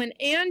door, and when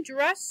Anne,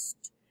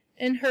 dressed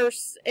in her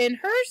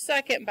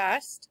second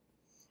best,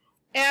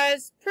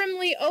 as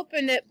primly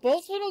opened it,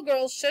 both little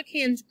girls shook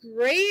hands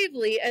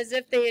gravely as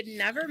if they had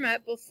never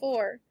met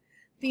before.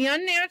 The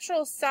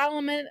unnatural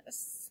solemnity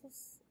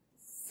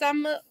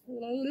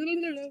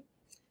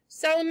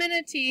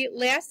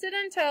lasted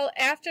until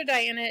after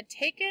Diana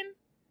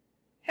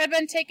had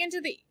been taken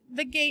to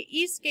the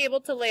east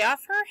gable to lay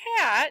off her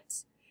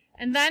hat,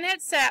 and then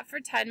had sat for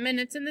 10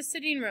 minutes in the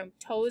sitting room,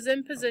 toes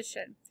in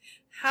position.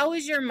 "How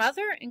is your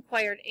mother?"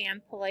 inquired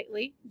Anne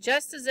politely,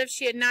 just as if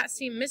she had not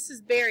seen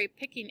Mrs. Barry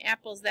picking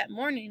apples that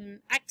morning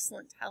in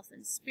excellent health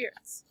and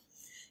spirits.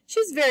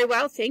 "She's very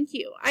well, thank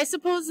you. I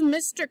suppose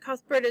Mr.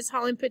 Cuthbert is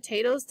hauling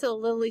potatoes to the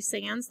Lily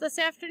Sands this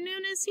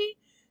afternoon, is he?"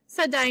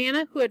 said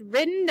Diana, who had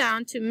ridden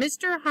down to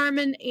Mr.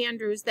 Harmon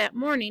Andrews that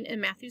morning in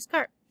Matthew's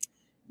cart.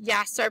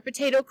 "Yes, our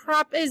potato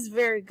crop is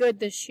very good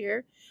this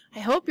year.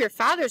 I hope your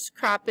father's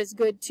crop is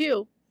good,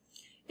 too."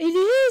 "It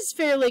is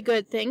fairly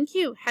good, thank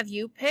you. Have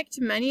you picked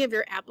many of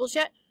your apples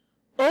yet?"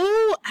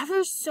 "Oh,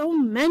 ever so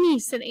many,"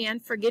 said Anne,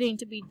 forgetting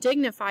to be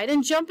dignified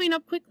and jumping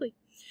up quickly.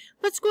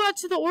 "Let's go out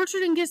to the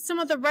orchard and get some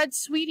of the red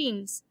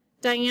sweetings.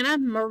 Diana,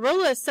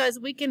 Marilla says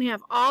we can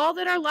have all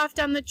that are left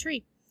on the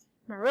tree.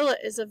 Marilla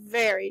is a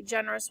very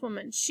generous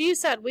woman. She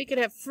said we could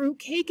have fruit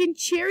cake and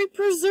cherry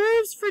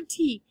preserves for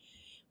tea.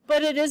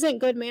 But it isn't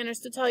good manners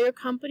to tell your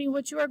company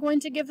what you are going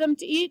to give them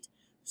to eat,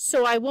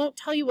 so I won't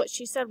tell you what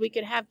she said we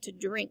could have to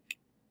drink."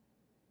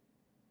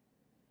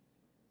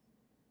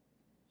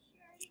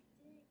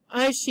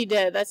 She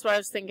did. That's what I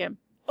was thinking.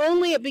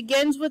 "Only it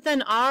begins with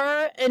an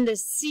R and a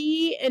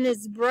C and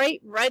is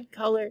bright red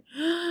color."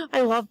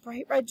 I love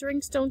bright red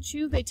drinks, don't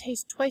you? They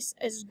taste twice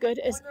as good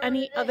as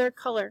any other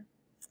color.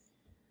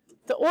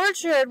 The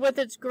orchard, with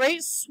its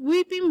great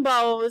sweeping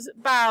boughs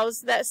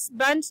that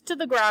bent to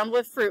the ground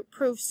with fruit,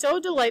 proved so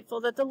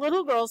delightful that the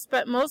little girls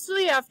spent most of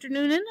the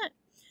afternoon in it,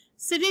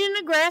 sitting in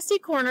a grassy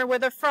corner where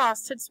the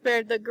frost had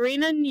spared the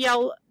green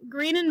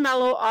and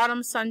mellow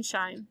autumn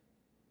sunshine.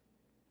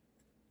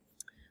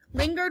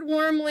 Lingered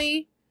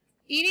warmly,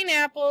 eating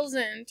apples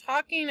and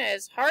talking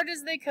as hard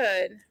as they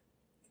could.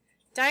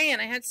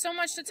 Diana had so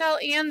much to tell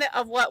Anne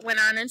of what went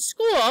on in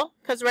school,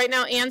 because right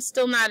now Anne's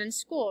still not in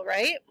school,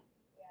 right?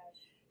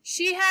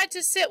 She had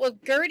to sit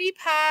with Gertie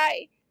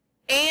Pye.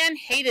 Anne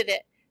hated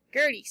it.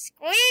 Gertie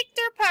squeaked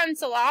her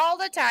pencil all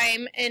the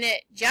time, and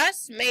it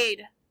just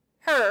made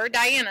her,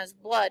 Diana's,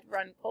 blood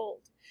run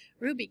cold.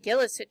 Ruby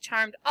Gillis had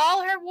charmed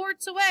all her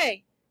warts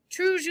away,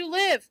 true as you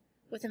live,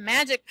 with a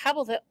magic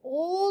pebble that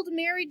old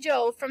Mary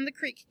Joe from the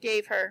creek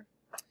gave her.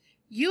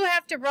 You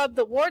have to rub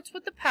the warts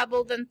with the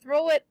pebble, then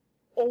throw it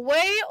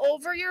away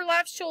over your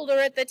left shoulder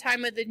at the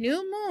time of the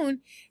new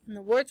moon, and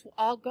the warts will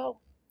all go.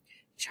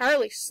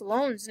 Charlie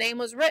Sloane's name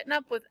was written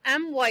up with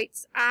M.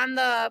 White's on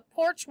the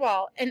porch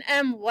wall, and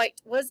M.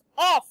 White was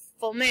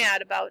awful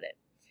mad about it.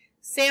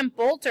 Sam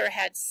Bolter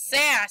had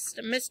sassed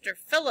Mr.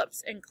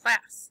 Phillips in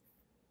class.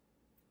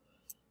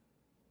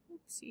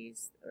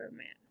 Oopsies, or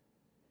mad.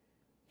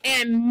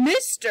 And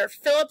Mr.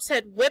 Phillips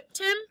had whipped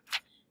him,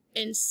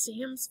 and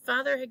Sam's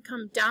father had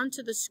come down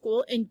to the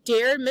school and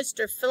dared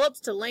Mr. Phillips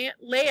to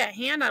lay a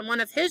hand on one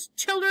of his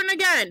children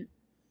again.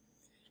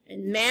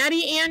 And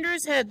Mattie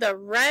Andrews had the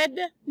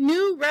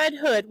new red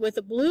hood with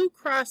a blue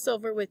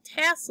crossover with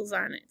tassels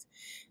on it,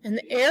 and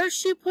the airs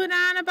she put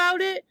on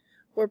about it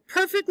were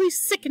perfectly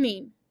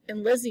sickening.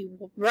 And Lizzie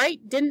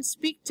Wright didn't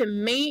speak to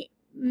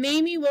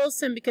Mamie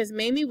Wilson because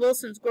Mamie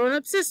Wilson's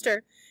grown-up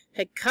sister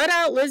had cut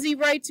out Lizzie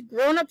Wright's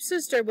grown-up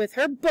sister with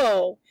her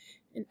bow,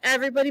 and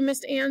everybody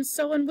missed Anne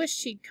so and wished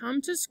she'd come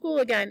to school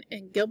again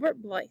in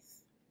Gilbert Blythe.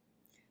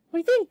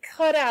 What do you think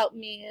cut out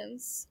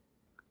means?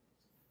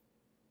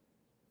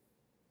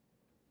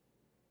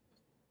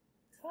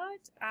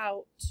 Cut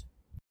out.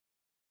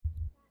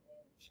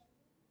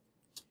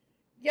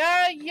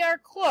 Yeah, you're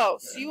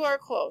close. You are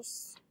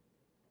close.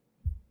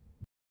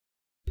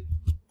 Come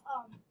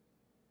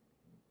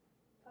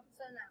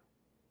sit down.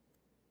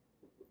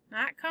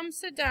 Not come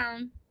sit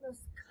down. No,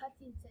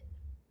 cutting sit.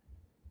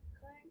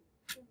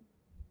 Cutting.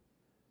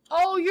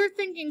 Oh, you're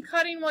thinking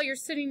cutting while you're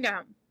sitting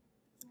down.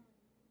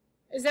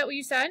 Is that what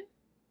you said?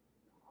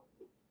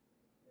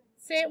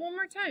 Say it one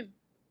more time.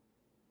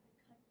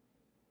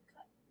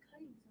 Cutting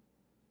something.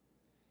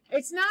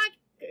 It's not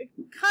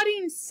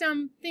cutting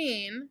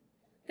something.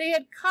 They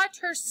had cut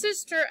her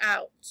sister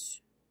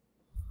out.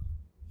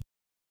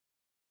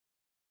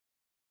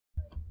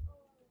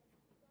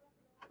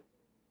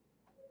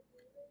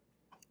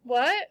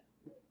 What?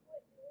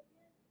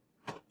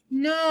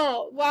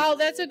 No. Wow,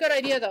 that's a good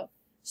idea, though.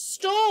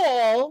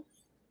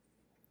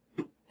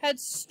 Had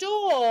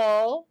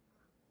stole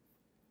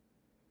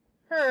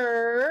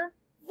her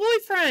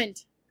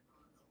boyfriend.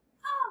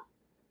 Oh!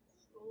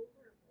 Stole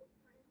her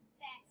boyfriend?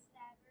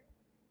 Backstabber.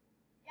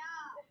 Yeah.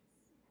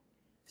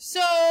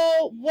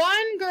 So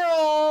one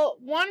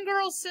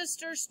girl's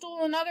sister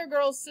stole another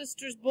girl's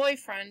sister's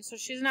boyfriend, so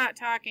she's not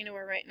talking to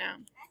her right now.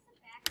 That's a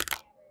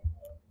backstabber.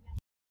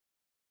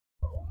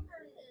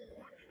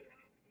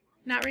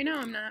 Not right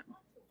now, I'm not.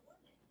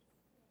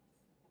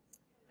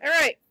 All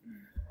right.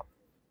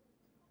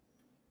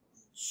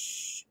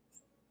 Shh.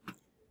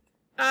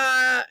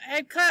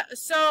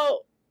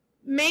 So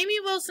Mamie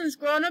Wilson's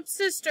grown-up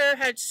sister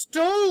had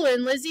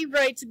stolen Lizzie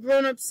Wright's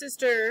grown-up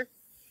sister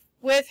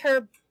with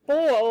her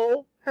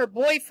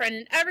boyfriend,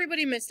 and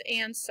everybody missed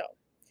Anne so.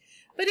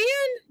 But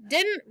Anne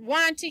didn't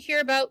want to hear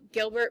about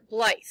Gilbert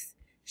Blythe.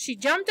 She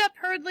jumped up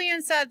hurriedly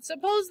and said,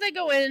 suppose they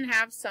go in and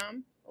have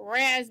some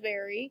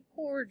raspberry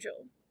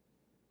cordial.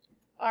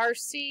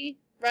 RC,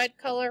 red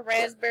color,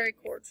 raspberry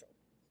cordial.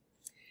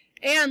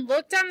 Anne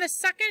looked on the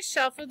second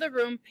shelf of the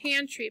room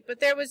pantry, but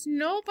there was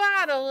no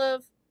bottle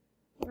of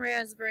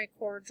raspberry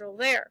cordial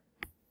there.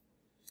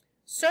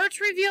 Search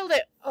revealed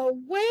it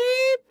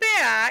way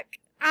back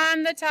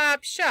on the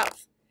top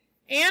shelf.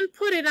 Anne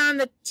put it on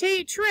the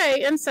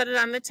tray and set it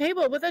on the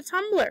table with a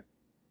tumbler.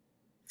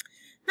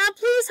 Now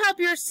please help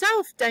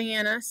yourself,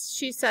 Diana,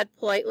 she said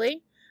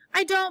politely.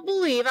 I don't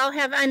believe I'll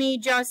have any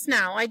just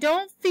now. I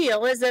don't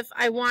feel as if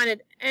I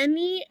wanted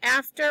any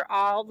after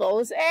all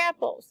those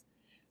apples.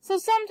 So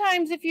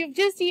sometimes if you've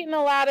just eaten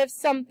a lot of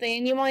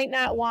something, you might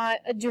not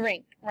want a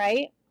drink,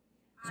 right?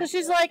 So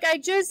she's like, I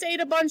just ate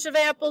a bunch of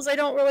apples. I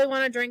don't really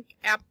want to drink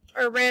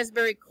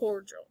raspberry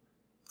cordial.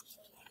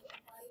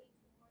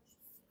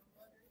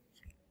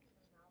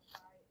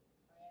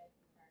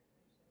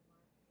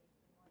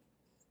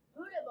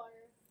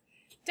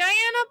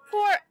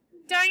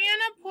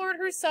 Diana poured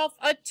herself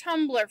a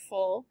tumbler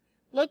full,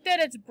 looked at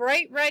its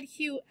bright red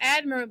hue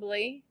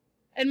admiringly,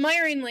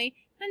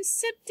 and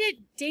sipped it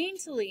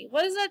daintily.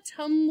 What is a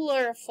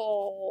tumbler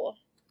full?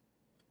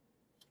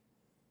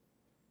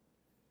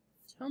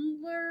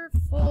 Tumbler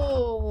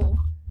full.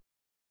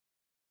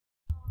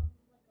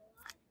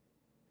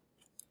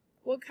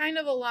 What kind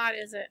of a lot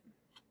is it?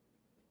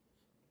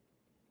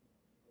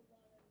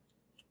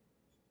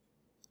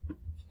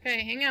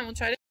 Okay, hang on, we'll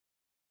try to...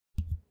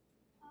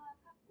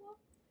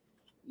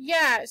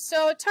 Yeah,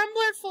 so a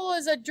tumbler full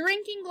is a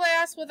drinking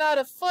glass without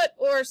a foot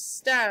or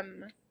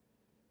stem.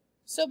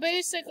 So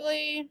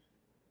basically...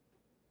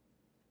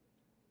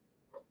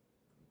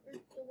 The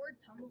word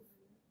tumble.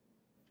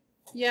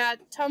 Yeah,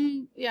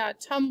 tumble,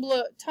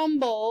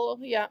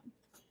 yeah.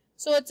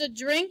 So it's a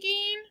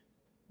drinking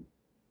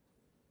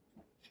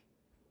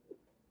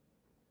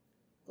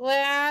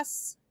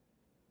glass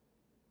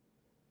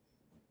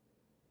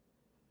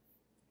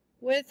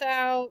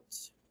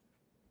without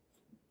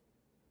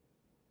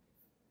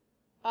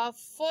a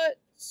foot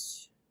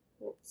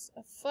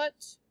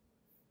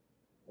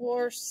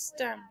or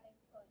stem.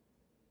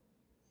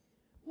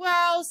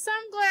 Well,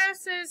 some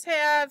glasses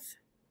have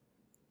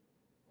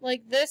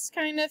like this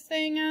kind of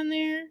thing on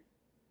there.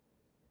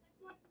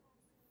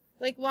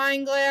 Like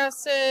wine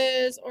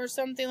glasses or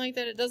something like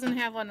that. It doesn't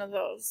have one of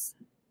those.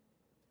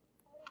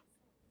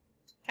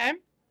 Okay?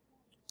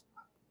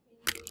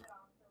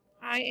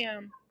 I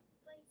am.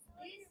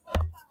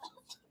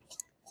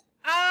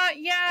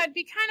 Yeah, it'd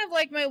be kind of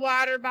like my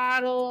water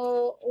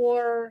bottle,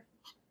 or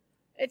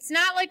it's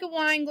not like a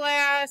wine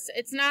glass.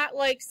 It's not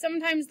like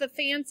sometimes the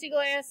fancy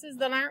glasses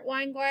that aren't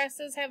wine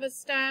glasses have a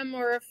stem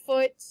or a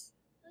foot.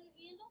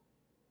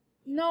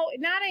 No,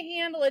 not a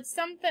handle. It's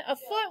something. A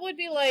foot would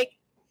be like,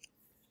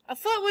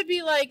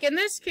 in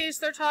this case,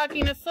 they're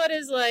talking, a foot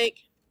is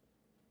like,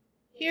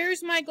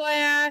 here's my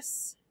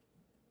glass.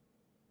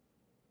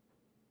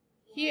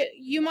 Here,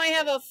 you might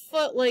have a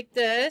foot like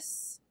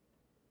this.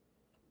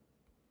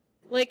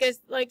 Like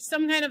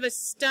some kind of a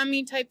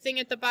stemmy type thing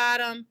at the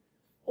bottom.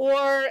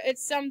 Or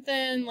it's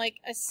something like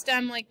a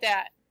stem like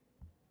that.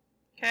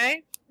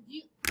 Okay?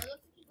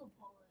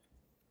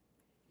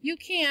 You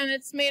can.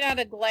 It's made out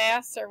of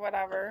glass or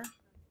whatever.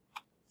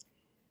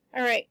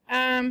 Alright.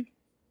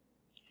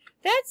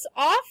 That's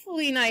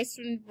awfully nice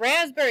from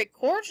raspberry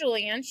cordial,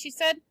 Anne. She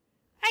said,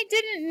 I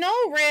didn't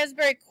know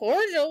raspberry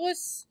cordial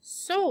was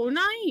so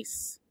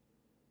nice.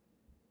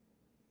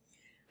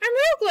 I'm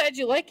real glad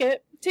you like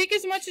it. Take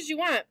as much as you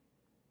want.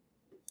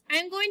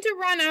 I'm going to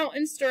run out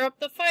and stir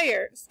the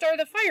fire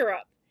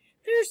up.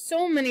 There are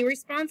so many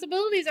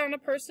responsibilities on a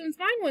person's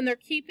mind when they're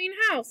keeping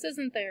house,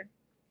 isn't there?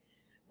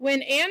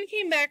 When Anne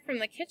came back from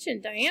the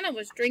kitchen, Diana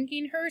was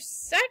drinking her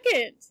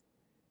second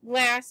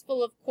glass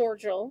full of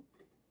cordial,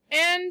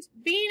 and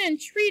being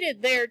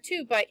entreated there,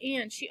 too, by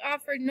Anne, she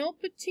offered no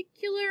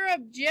particular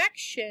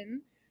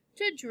objection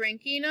to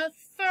drinking a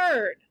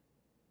third.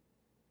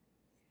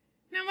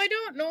 Now, I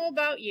don't know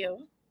about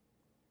you.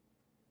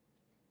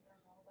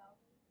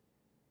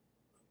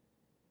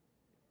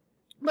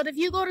 But if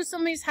you go to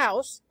somebody's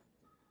house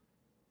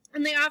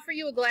and they offer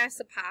you a glass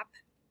of pop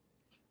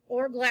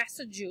or a glass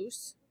of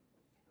juice,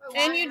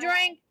 and you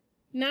drink,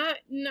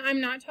 I'm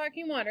not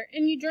talking water,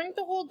 and you drink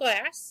the whole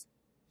glass,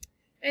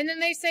 and then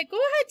they say, go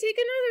ahead, take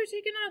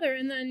another,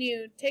 and then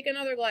you take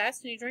another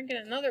glass and you drink in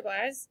another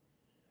glass,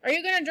 are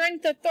you going to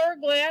drink the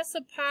third glass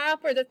of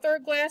pop or the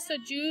third glass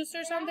of juice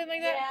or something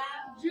like that?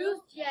 Yeah. Juice,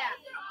 yeah.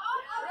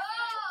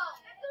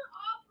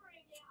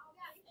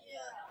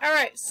 All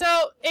right,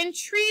 so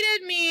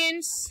entreated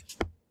means,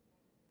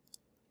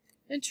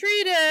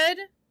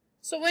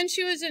 so when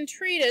she was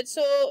entreated,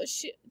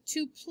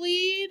 to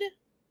plead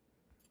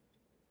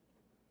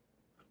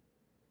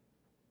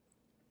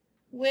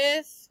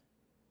with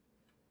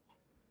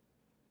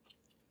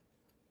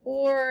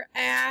or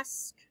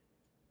ask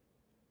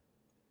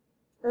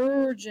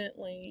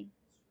urgently.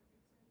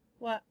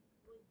 What?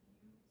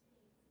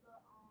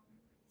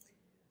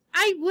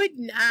 I would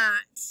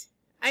not.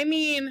 I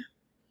mean,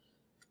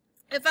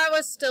 if I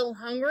was still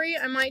hungry,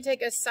 I might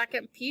take a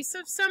second piece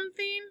of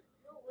something,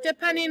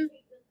 depending.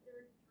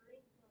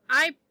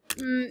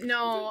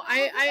 No,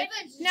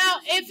 now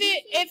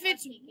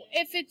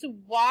if it's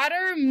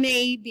water,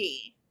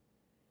 maybe,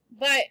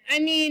 but I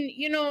mean,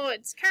 you know,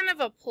 it's kind of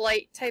a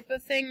polite type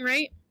of thing,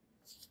 right?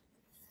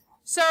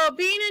 So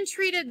being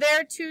entreated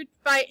thereto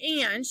by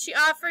Anne, she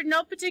offered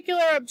no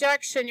particular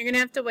objection. You're gonna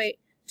have to wait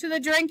to the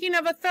drinking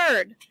of a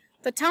third.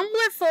 The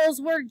tumblerfuls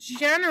were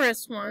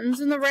generous ones,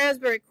 and the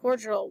raspberry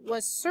cordial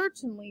was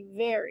certainly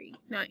very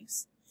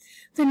nice.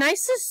 The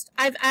nicest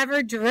I've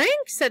ever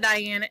drank, said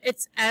Diana.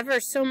 It's ever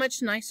so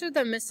much nicer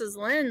than Mrs.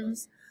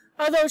 Lynde's,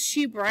 although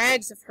she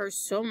brags of hers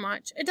so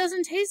much. It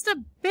doesn't taste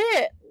a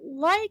bit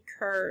like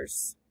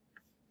hers.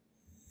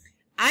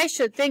 I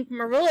should think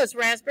Marilla's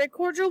raspberry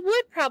cordial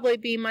would probably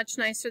be much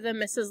nicer than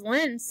Mrs.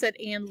 Lynde's, said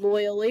Anne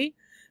loyally.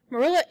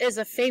 Marilla is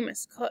a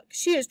famous cook.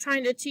 She is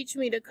trying to teach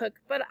me to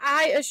cook, but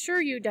I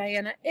assure you,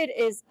 Diana, it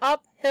is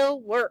uphill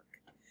work.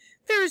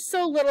 There is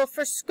so little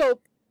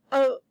scope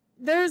for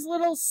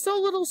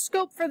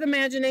the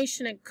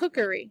imagination in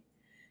cookery.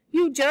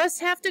 You just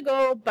have to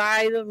go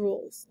by the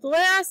rules. The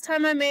last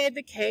time I made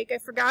the cake, I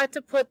forgot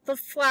to put the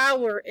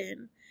flour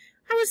in.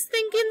 I was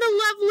thinking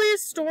the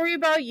loveliest story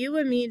about you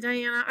and me,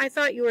 Diana. I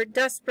thought you were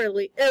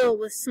desperately ill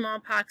with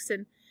smallpox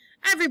and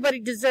everybody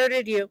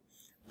deserted you.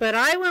 But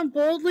I went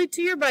boldly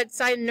to your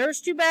bedside and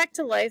nursed you back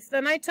to life.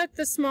 Then I took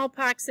the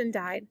smallpox and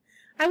died.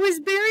 I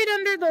was buried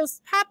under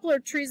those poplar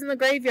trees in the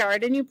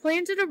graveyard, and you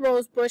planted a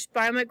rose bush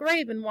by my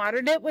grave and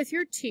watered it with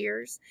your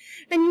tears.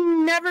 And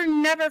you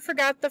never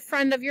forgot the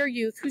friend of your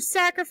youth who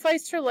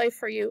sacrificed her life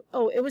for you.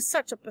 Oh, it was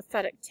such a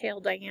pathetic tale,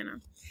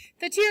 Diana.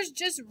 The tears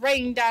just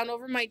rained down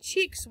over my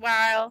cheeks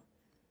while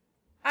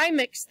I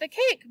mixed the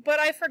cake, but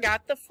I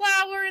forgot the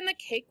flour, and the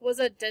cake was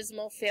a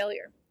dismal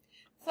failure.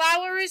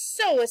 Flour is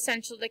so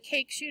essential to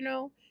cakes, you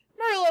know.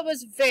 Marilla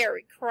was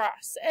very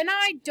cross, and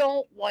I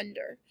don't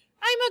wonder.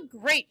 I'm a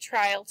great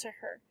trial to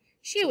her.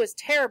 She was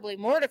terribly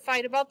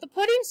mortified about the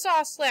pudding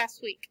sauce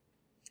last week.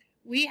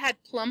 We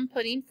had plum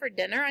pudding for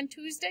dinner on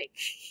Tuesday,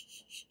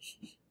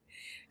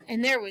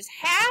 and there was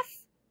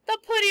half the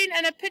pudding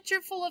and a pitcher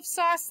full of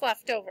sauce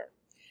left over.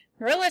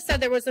 Marilla said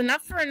there was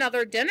enough for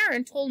another dinner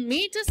and told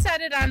me to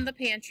set it on the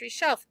pantry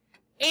shelf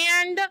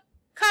and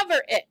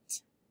cover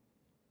it.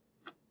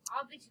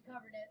 I'll bet you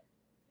covered it.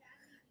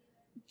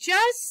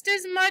 Just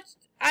as much,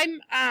 I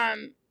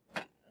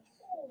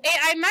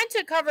meant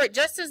to cover it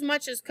just as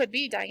much as could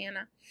be,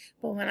 Diana.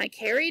 But when I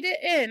carried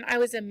it in, I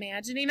was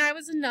imagining I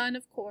was a nun,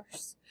 of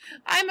course.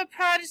 I'm a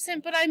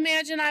Protestant, but I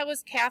imagine I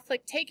was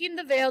Catholic, taking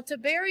the veil to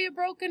bury a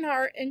broken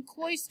heart in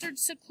cloistered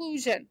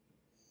seclusion.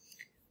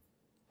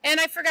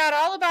 And I forgot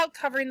all about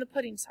covering the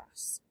pudding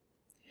sauce.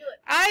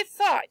 I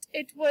thought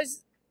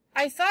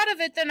of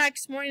it the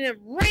next morning and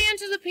ran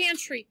to the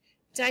pantry.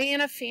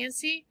 Diana,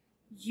 fancy,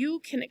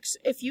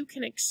 if you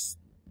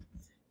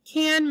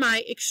can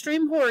my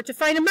extreme horror to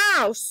find a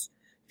mouse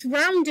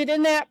drowned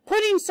in that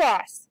pudding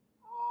sauce.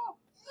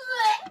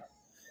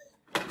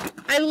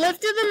 I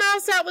lifted the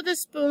mouse out with a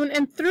spoon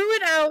and threw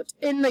it out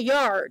in the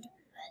yard.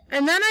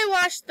 And then I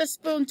washed the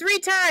spoon 3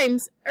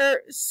 times,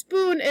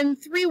 spoon in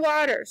 3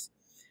 waters.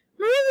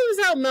 Marilla was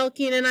out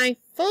milking, and I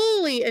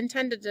fully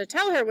intended to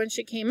tell her when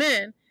she came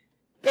in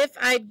give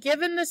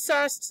the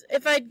sauce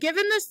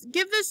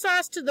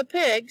to the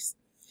pigs.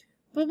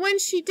 But when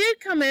she did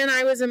come in,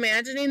 I was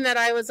imagining that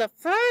I was a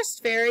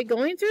frost fairy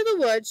going through the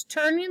woods,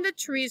 turning the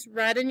trees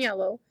red and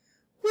yellow,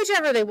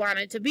 whichever they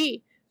wanted to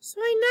be. So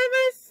I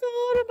never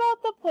thought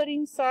about the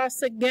pudding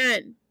sauce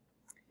again.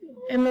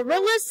 And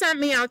Marilla sent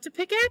me out to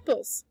pick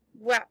apples.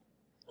 Well,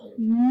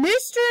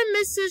 Mr. and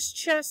Mrs.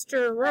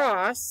 Chester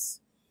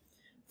Ross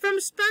from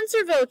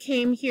Spencerville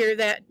came here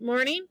that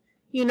morning.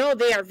 You know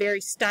they are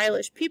very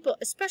stylish people,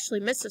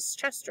 especially Mrs.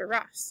 Chester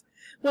Ross.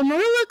 When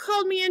Marilla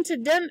called me into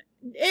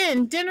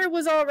dinner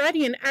was all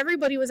ready and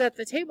everybody was at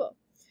the table.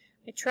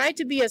 I tried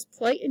to be as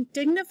polite and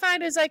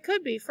dignified as I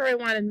could be, for I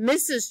wanted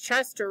Mrs.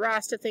 Chester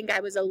Ross to think I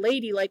was a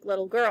ladylike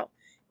little girl,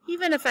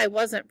 even if I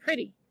wasn't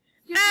pretty.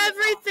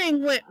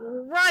 Everything went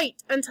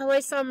right until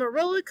I saw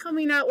Marilla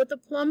coming out with the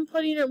plum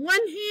pudding in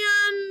one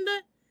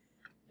hand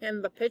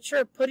and the pitcher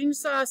of pudding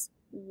sauce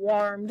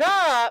warmed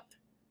up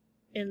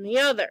in the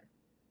other.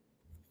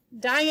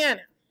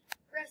 Diana.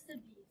 Rest in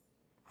peace.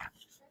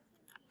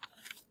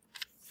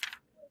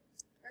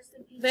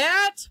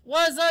 That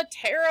was a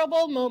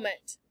terrible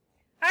moment.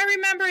 I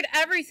remembered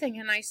everything,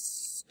 and I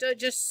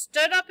just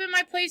stood up in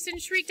my place and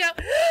shrieked out,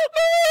 "Marilla,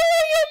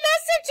 you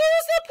mustn't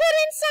choose the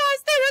pudding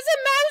sauce! There was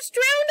a mouse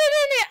drowned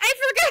in it! I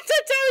forgot to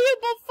tell you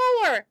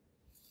before!"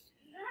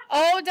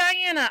 Oh,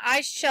 Diana, I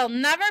shall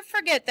never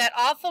forget that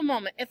awful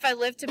moment if I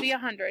live to be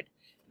 100.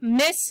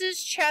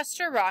 Mrs.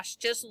 Chester Ross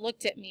just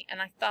looked at me,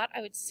 and I thought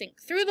I would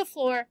sink through the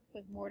floor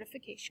with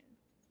mortification.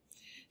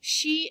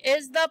 She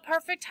is the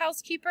perfect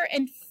housekeeper,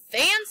 and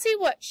fancy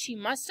what she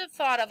must have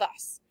thought of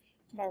us.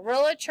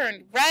 Marilla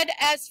turned red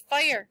as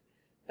fire,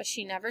 but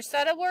she never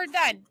said a word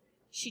then.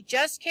 She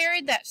just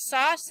carried that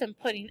sauce and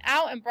pudding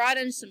out and brought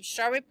in some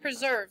strawberry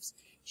preserves.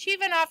 She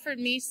even offered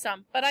me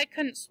some, but I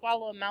couldn't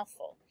swallow a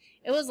mouthful.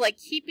 It was like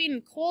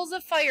heaping coals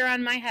of fire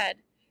on my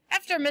head.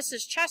 After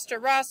Mrs. Chester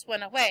Ross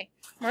went away,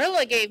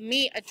 Marilla gave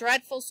me a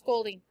dreadful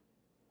scolding.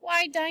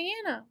 "Why,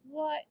 Diana,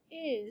 what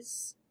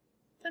is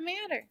the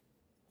matter?"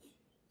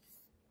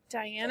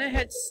 Diana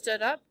had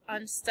stood up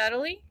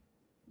unsteadily,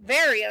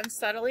 very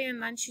unsteadily,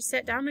 and then she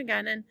sat down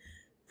again and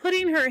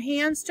putting her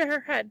hands to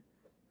her head.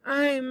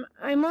 I'm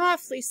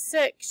awfully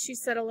sick," she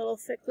said a little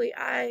thickly.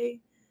 I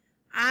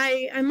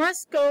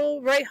must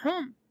go right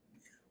home."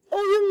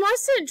 "Oh, you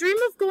mustn't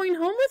dream of going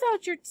home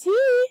without your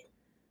tea,"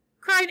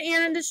 cried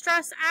Anne in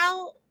distress.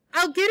 I'll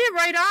get it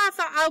right off.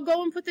 I'll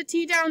go and put the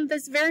tea down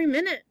this very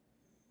minute."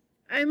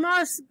 "I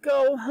must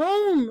go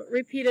home,"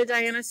 repeated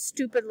Diana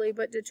stupidly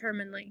but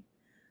determinedly.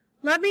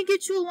 "Let me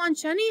get you a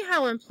lunch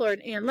anyhow,"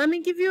 implored Anne. "Let me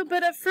give you a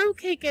bit of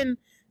fruitcake and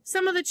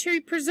some of the cherry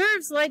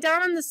preserves. Lie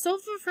down on the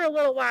sofa for a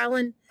little while,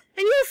 and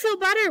you'll feel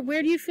better.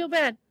 Where do you feel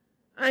bad?"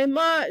 "I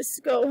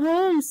must go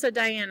home," said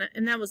Diana,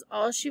 and that was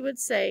all she would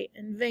say.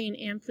 In vain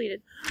Anne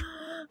pleaded.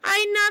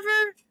 I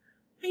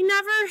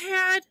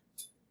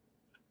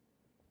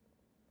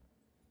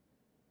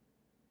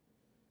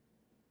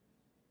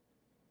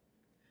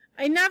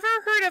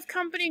never heard of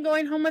company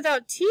going home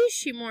without tea,"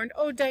 she mourned.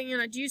 "Oh,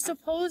 Diana, do you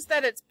suppose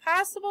that it's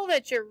possible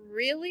that you're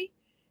really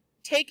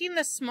taking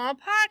the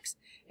smallpox?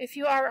 If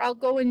you are, I'll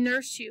go and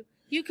nurse you.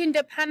 You can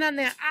depend on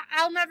that.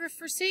 I'll never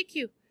forsake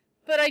you.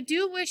 But I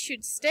do wish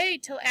you'd stay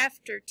till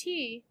after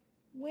tea.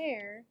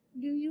 Where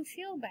do you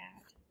feel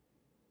bad?"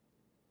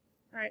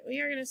 All right, we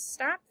are going to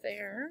stop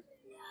there.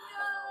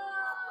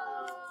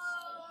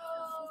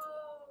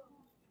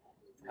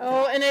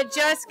 Oh, and it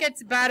just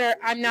gets better.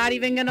 I'm not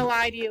even going to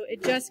lie to you.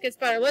 It just gets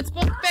better. Let's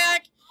look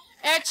back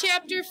at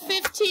chapter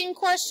 15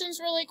 questions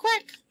really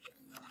quick.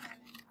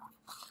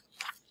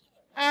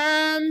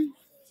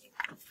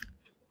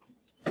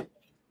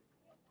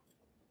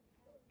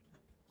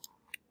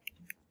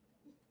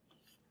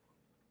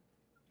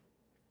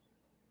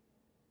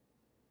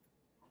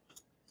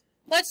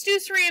 Let's do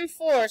 3 and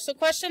 4. So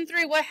question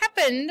 3, what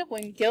happened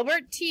when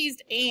Gilbert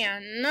teased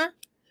Anne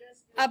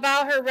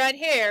about her red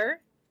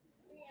hair?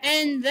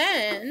 And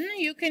then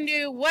you can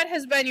do what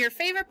has been your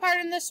favorite part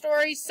in the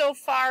story so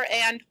far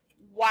and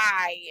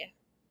why.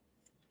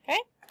 Okay?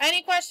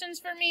 Any questions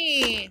for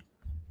me?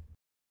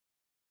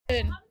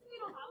 Good. My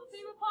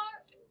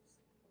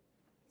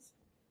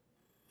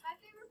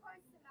favorite part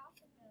is the mouth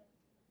and the...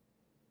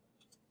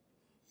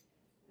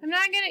 I'm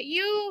not gonna,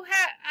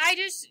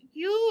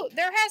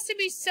 there has to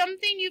be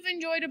something you've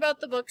enjoyed about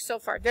the book so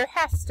far. There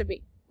has to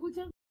be.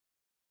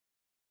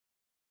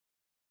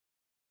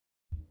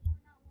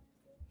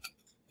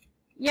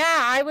 Yeah,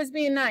 I was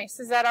being nice.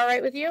 Is that all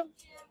right with you?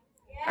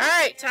 Yeah. All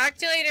right, talk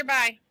to you later.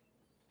 Bye.